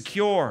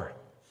secure.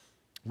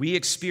 We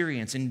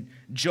experience, and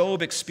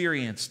Job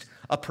experienced,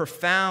 a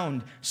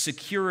profound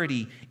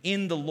security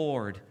in the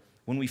Lord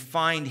when we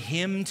find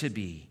him to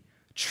be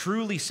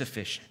truly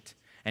sufficient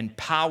and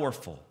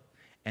powerful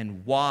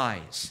and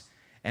wise,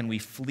 and we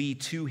flee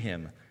to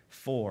him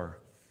for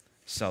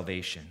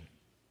salvation.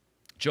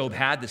 Job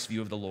had this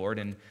view of the Lord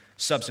and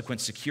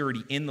subsequent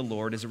security in the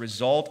Lord as a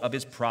result of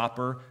his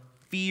proper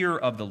fear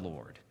of the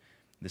Lord.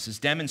 This is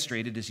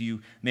demonstrated, as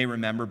you may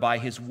remember, by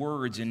his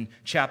words in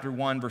chapter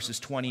 1,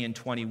 verses 20 and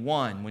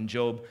 21, when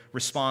Job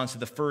responds to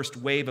the first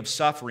wave of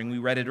suffering. We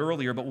read it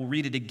earlier, but we'll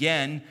read it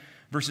again.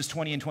 Verses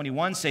 20 and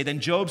 21 say, Then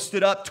Job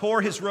stood up,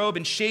 tore his robe,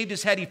 and shaved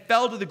his head. He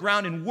fell to the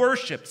ground and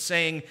worshipped,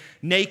 saying,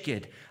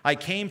 Naked I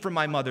came from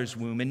my mother's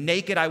womb, and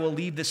naked I will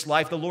leave this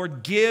life. The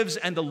Lord gives,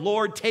 and the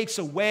Lord takes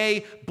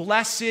away.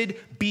 Blessed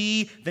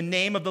be the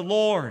name of the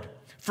Lord.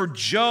 For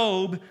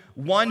Job,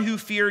 one who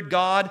feared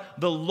God,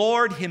 the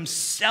Lord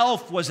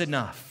himself was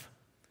enough.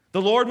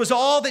 The Lord was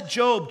all that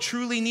Job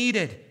truly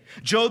needed.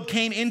 Job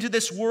came into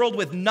this world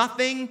with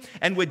nothing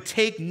and would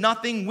take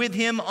nothing with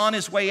him on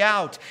his way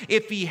out.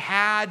 If he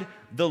had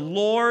the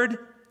Lord,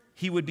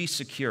 he would be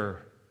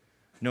secure,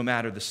 no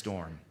matter the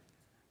storm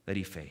that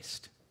he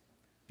faced.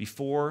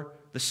 Before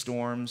the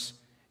storms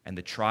and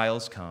the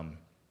trials come,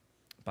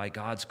 by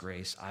God's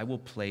grace, I will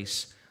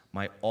place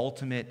my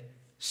ultimate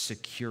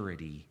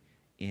security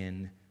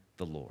in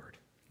the Lord.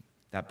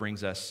 That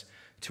brings us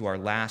to our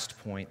last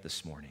point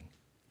this morning.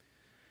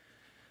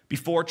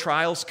 Before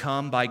trials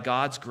come, by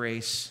God's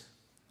grace,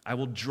 I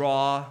will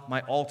draw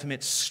my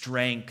ultimate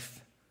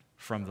strength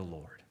from the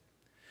Lord.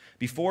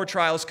 Before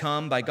trials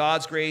come, by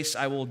God's grace,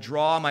 I will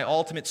draw my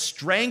ultimate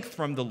strength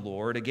from the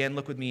Lord. Again,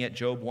 look with me at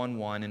Job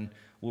 1:1, and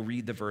we'll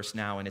read the verse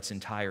now in its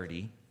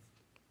entirety.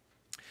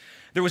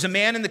 There was a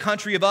man in the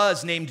country of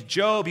Uz named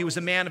Job. He was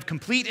a man of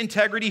complete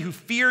integrity who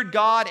feared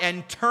God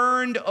and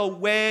turned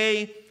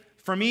away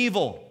from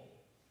evil.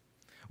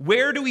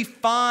 Where do we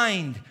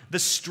find the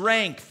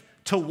strength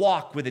to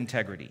walk with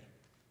integrity?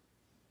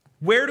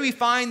 Where do we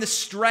find the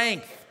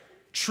strength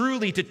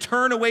truly to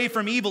turn away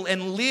from evil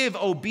and live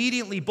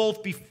obediently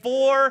both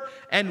before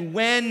and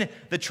when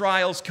the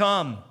trials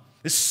come?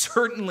 This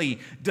certainly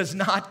does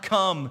not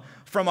come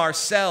from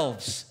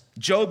ourselves.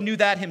 Job knew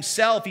that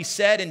himself. He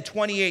said in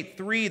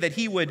 28:3 that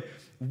he would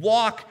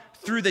walk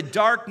through the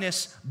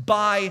darkness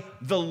by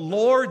the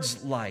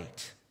Lord's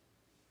light.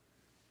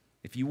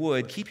 If you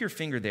would, keep your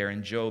finger there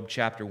in Job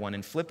chapter 1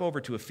 and flip over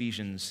to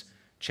Ephesians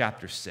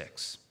chapter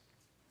 6.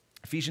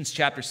 Ephesians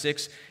chapter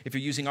 6, if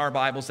you're using our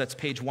Bibles, that's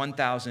page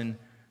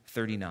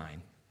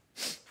 1039.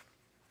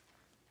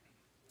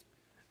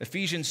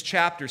 Ephesians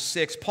chapter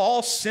 6,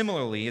 Paul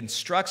similarly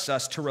instructs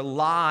us to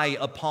rely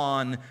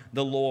upon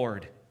the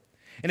Lord.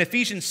 In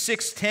Ephesians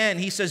 6:10,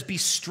 he says, Be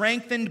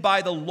strengthened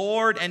by the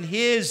Lord and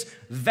his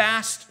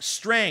vast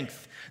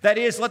strength. That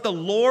is, let the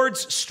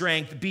Lord's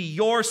strength be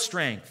your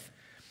strength.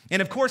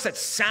 And of course, that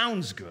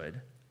sounds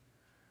good,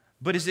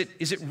 but is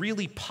it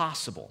really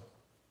possible?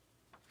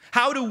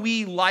 How do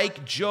we,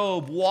 like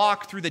Job,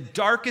 walk through the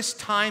darkest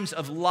times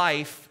of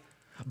life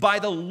by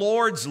the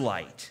Lord's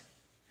light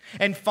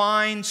and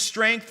find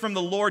strength from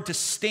the Lord to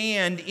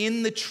stand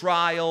in the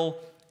trial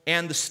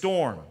and the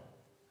storm?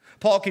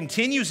 Paul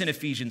continues in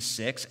Ephesians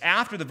 6,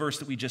 after the verse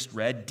that we just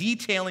read,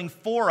 detailing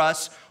for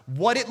us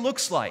what it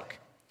looks like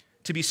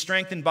to be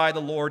strengthened by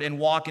the Lord and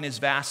walk in his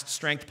vast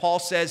strength. Paul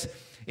says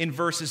in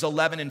verses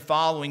 11 and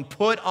following,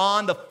 Put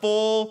on the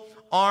full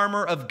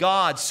armor of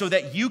God so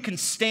that you can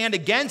stand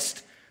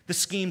against the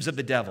schemes of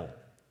the devil.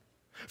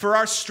 For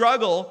our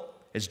struggle,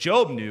 as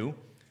Job knew,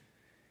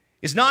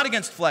 is not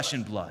against flesh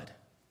and blood,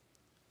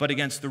 but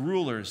against the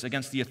rulers,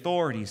 against the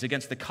authorities,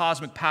 against the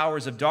cosmic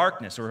powers of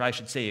darkness, or I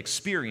should say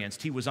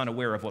experienced. He was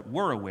unaware of what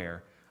we're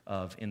aware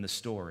of in the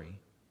story.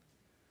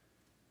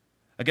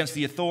 Against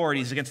the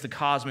authorities, against the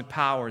cosmic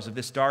powers of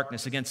this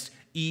darkness, against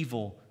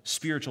evil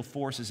spiritual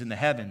forces in the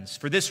heavens.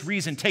 For this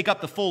reason, take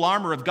up the full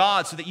armor of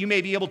God so that you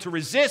may be able to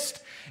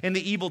resist in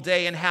the evil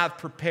day and have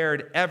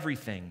prepared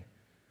everything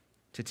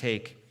to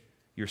take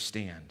your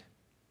stand.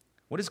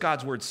 What is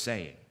God's word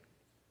saying?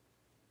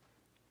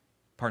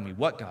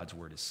 What God's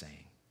word is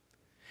saying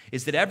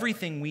is that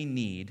everything we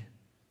need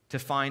to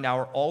find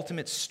our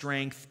ultimate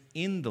strength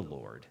in the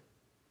Lord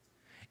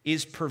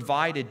is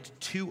provided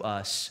to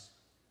us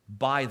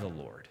by the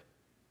Lord.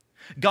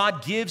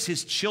 God gives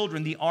his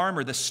children the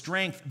armor, the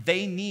strength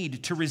they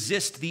need to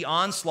resist the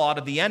onslaught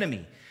of the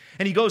enemy.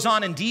 And he goes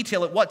on in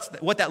detail at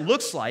what that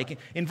looks like.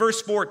 In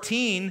verse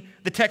 14,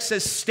 the text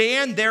says,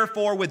 Stand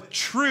therefore with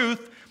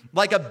truth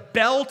like a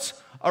belt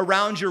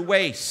around your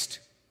waist.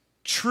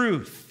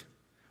 Truth.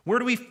 Where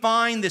do we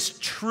find this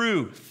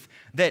truth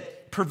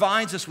that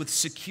provides us with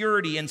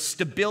security and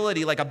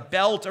stability like a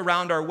belt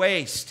around our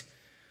waist?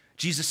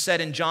 Jesus said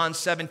in John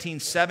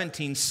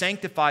 17:17,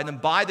 Sanctify them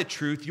by the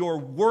truth. Your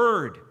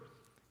word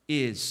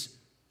is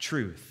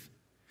truth.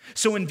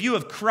 So in view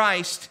of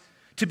Christ,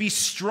 to be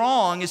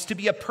strong is to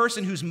be a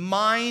person whose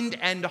mind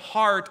and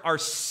heart are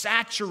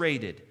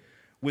saturated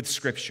with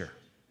Scripture.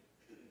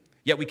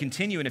 Yet we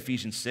continue in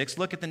Ephesians 6.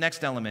 Look at the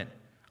next element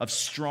of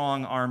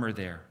strong armor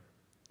there.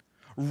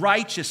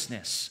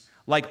 Righteousness,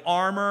 like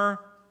armor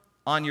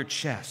on your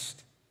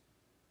chest.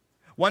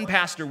 One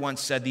pastor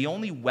once said, the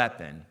only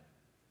weapon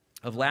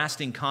of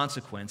lasting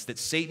consequence that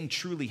Satan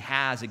truly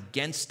has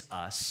against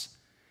us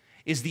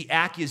is the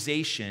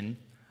accusation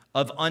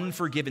of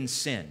unforgiven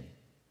sin,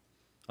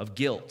 of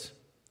guilt.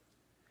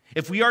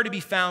 If we are to be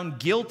found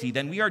guilty,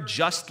 then we are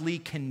justly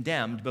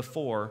condemned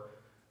before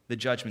the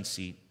judgment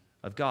seat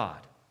of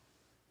God.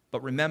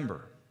 But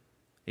remember,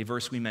 a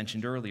verse we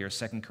mentioned earlier,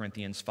 2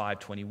 Corinthians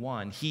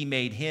 5:21, he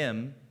made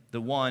him,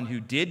 the one who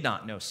did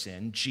not know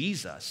sin,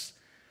 Jesus,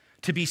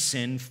 to be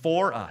sin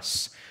for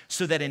us,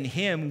 so that in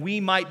him we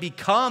might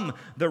become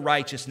the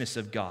righteousness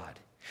of God.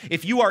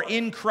 If you are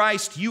in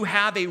Christ, you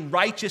have a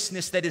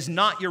righteousness that is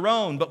not your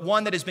own, but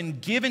one that has been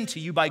given to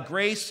you by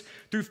grace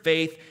through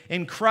faith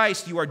in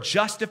Christ. You are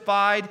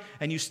justified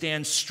and you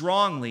stand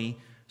strongly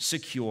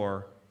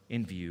secure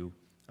in view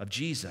of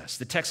Jesus.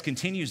 The text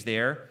continues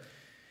there,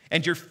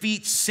 and your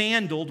feet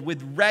sandaled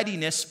with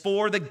readiness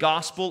for the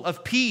gospel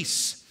of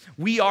peace.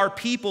 We are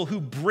people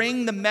who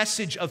bring the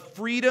message of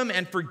freedom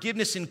and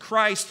forgiveness in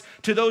Christ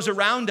to those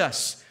around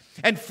us,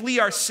 and flee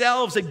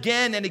ourselves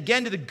again and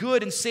again to the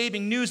good and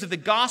saving news of the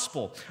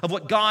gospel, of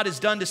what God has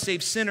done to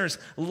save sinners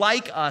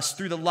like us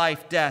through the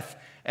life, death,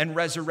 and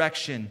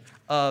resurrection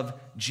of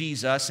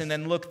Jesus. And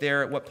then look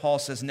there at what Paul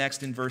says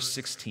next in verse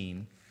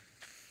 16.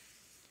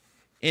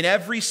 In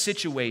every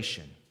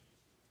situation,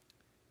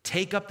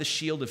 take up the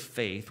shield of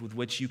faith with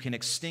which you can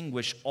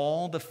extinguish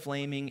all the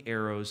flaming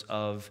arrows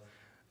of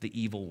the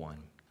evil one.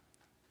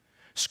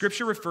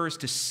 Scripture refers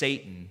to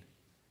Satan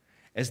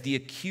as the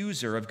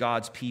accuser of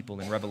God's people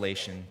in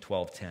Revelation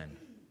 12:10.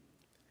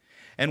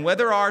 And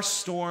whether our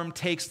storm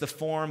takes the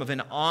form of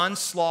an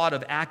onslaught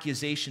of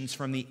accusations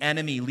from the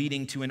enemy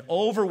leading to an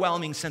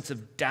overwhelming sense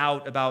of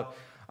doubt about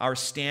our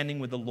standing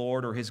with the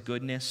Lord or his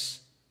goodness,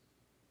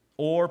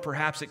 or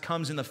perhaps it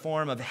comes in the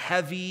form of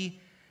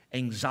heavy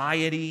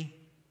anxiety,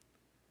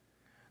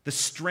 the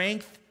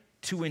strength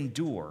to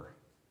endure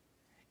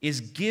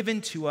is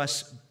given to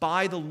us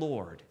by the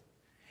Lord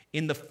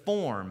in the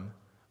form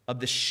of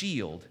the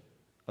shield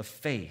of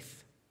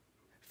faith.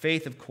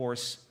 Faith, of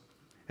course,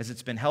 as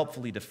it's been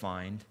helpfully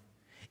defined,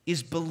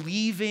 is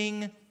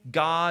believing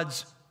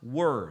God's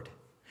word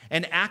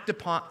and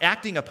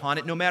acting upon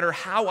it no matter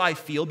how I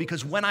feel,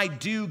 because when I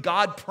do,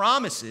 God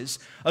promises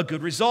a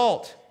good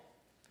result.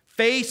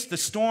 Face the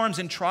storms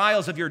and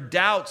trials of your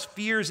doubts,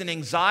 fears, and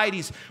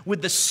anxieties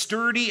with the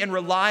sturdy and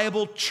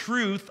reliable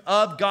truth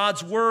of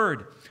God's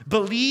word.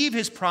 Believe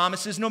his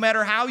promises no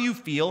matter how you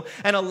feel,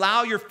 and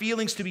allow your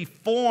feelings to be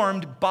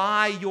formed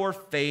by your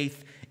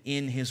faith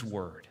in his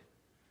word.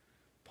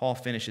 Paul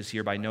finishes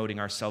here by noting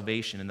our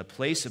salvation in the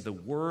place of the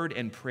word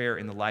and prayer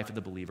in the life of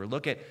the believer.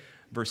 Look at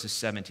verses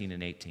 17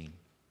 and 18.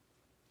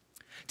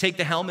 Take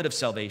the helmet of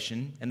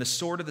salvation and the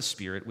sword of the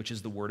Spirit, which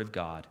is the word of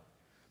God.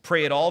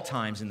 Pray at all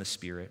times in the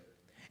Spirit,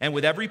 and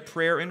with every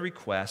prayer and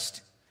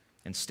request,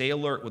 and stay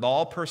alert with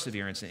all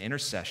perseverance and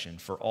intercession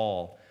for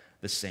all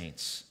the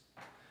saints.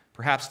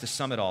 Perhaps to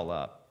sum it all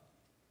up,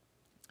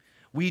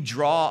 we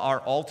draw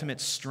our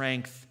ultimate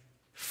strength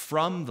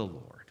from the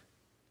Lord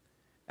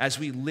as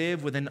we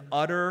live with an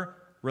utter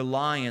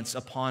reliance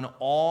upon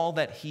all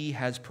that he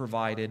has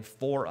provided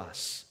for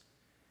us.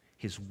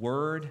 His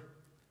word,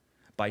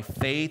 by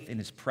faith in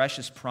his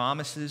precious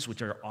promises,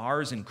 which are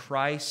ours in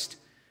Christ,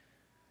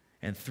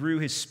 and through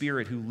his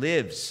Spirit who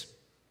lives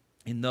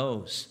in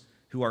those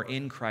who are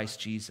in Christ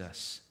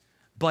Jesus.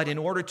 But in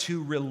order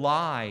to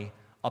rely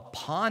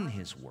upon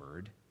his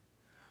word,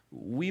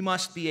 we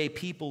must be a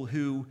people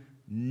who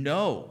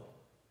know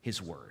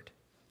his word.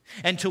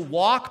 And to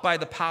walk by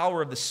the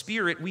power of the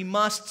Spirit, we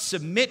must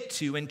submit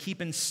to and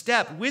keep in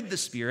step with the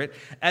Spirit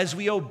as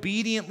we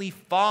obediently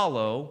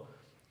follow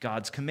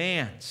God's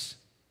commands.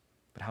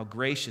 But how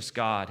gracious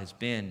God has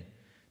been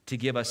to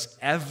give us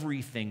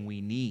everything we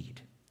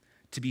need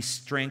to be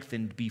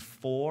strengthened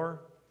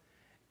before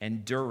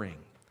and during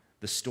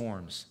the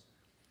storms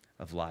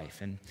of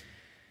life. And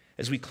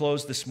as we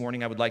close this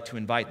morning, I would like to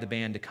invite the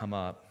band to come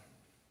up.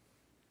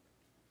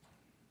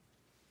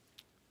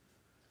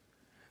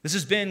 This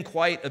has been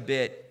quite a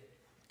bit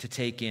to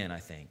take in, I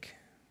think,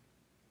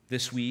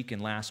 this week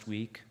and last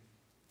week.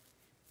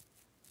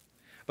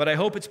 But I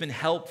hope it's been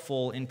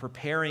helpful in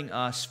preparing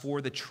us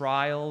for the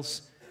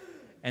trials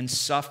and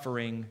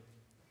suffering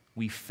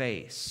we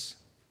face,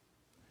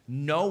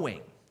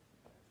 knowing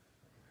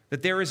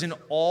that there is an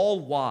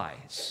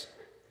all-wise,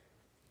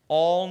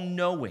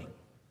 all-knowing,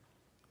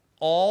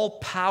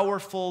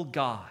 all-powerful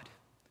God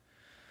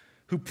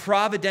who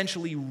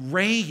providentially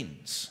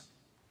reigns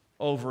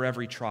over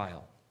every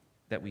trial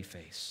that we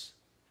face.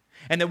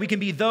 And that we can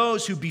be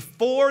those who,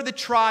 before the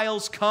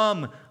trials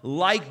come,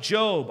 like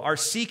Job, are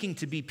seeking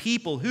to be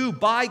people who,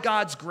 by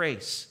God's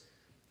grace,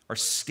 are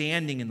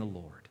standing in the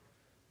Lord,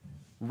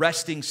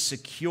 resting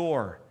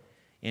secure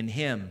in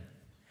him,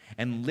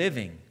 and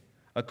living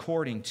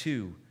according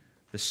to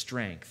the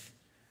strength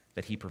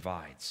that he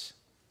provides.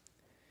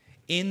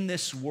 In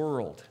this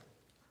world,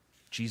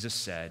 Jesus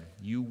said,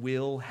 you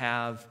will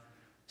have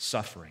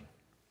suffering.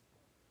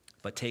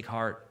 But take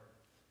heart.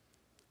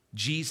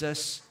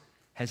 Jesus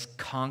has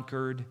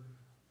conquered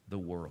the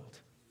world.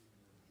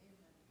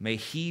 May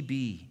he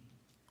be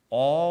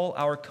all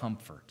our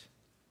comfort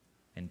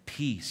and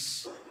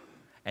peace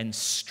and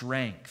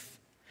strength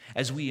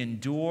as we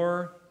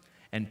endure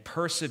and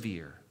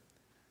persevere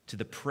to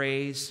the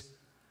praise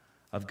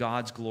of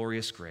God's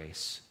glorious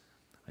grace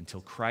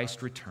until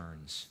Christ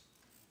returns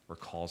or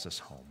calls us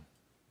home.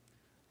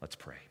 Let's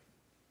pray.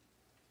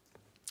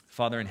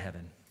 Father in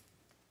heaven,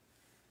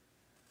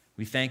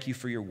 we thank you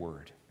for your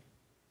word.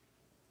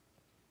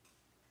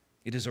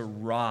 It is a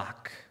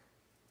rock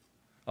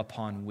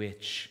upon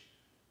which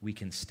we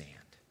can stand.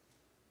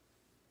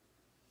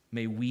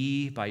 May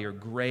we, by your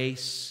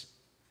grace,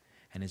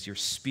 and as your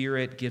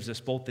Spirit gives us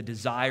both the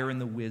desire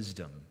and the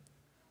wisdom,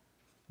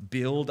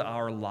 build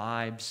our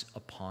lives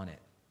upon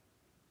it.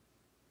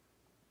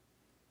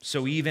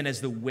 So even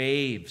as the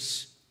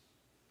waves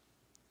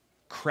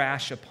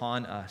crash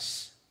upon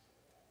us,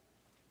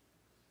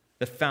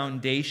 the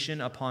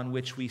foundation upon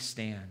which we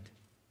stand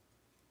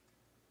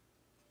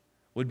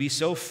would be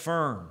so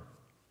firm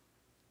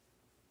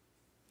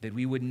that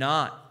we would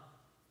not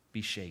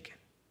be shaken,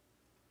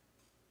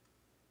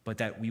 but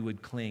that we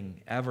would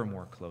cling ever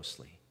more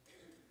closely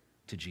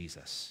to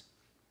Jesus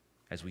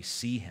as we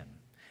see him,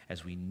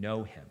 as we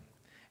know him,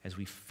 as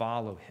we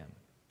follow him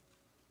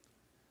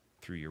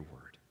through your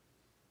word.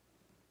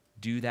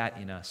 Do that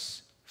in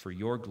us for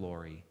your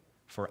glory,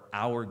 for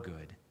our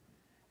good,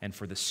 and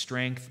for the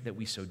strength that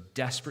we so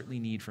desperately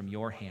need from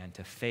your hand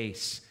to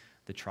face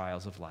the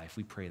trials of life.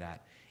 We pray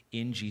that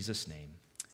in Jesus' name.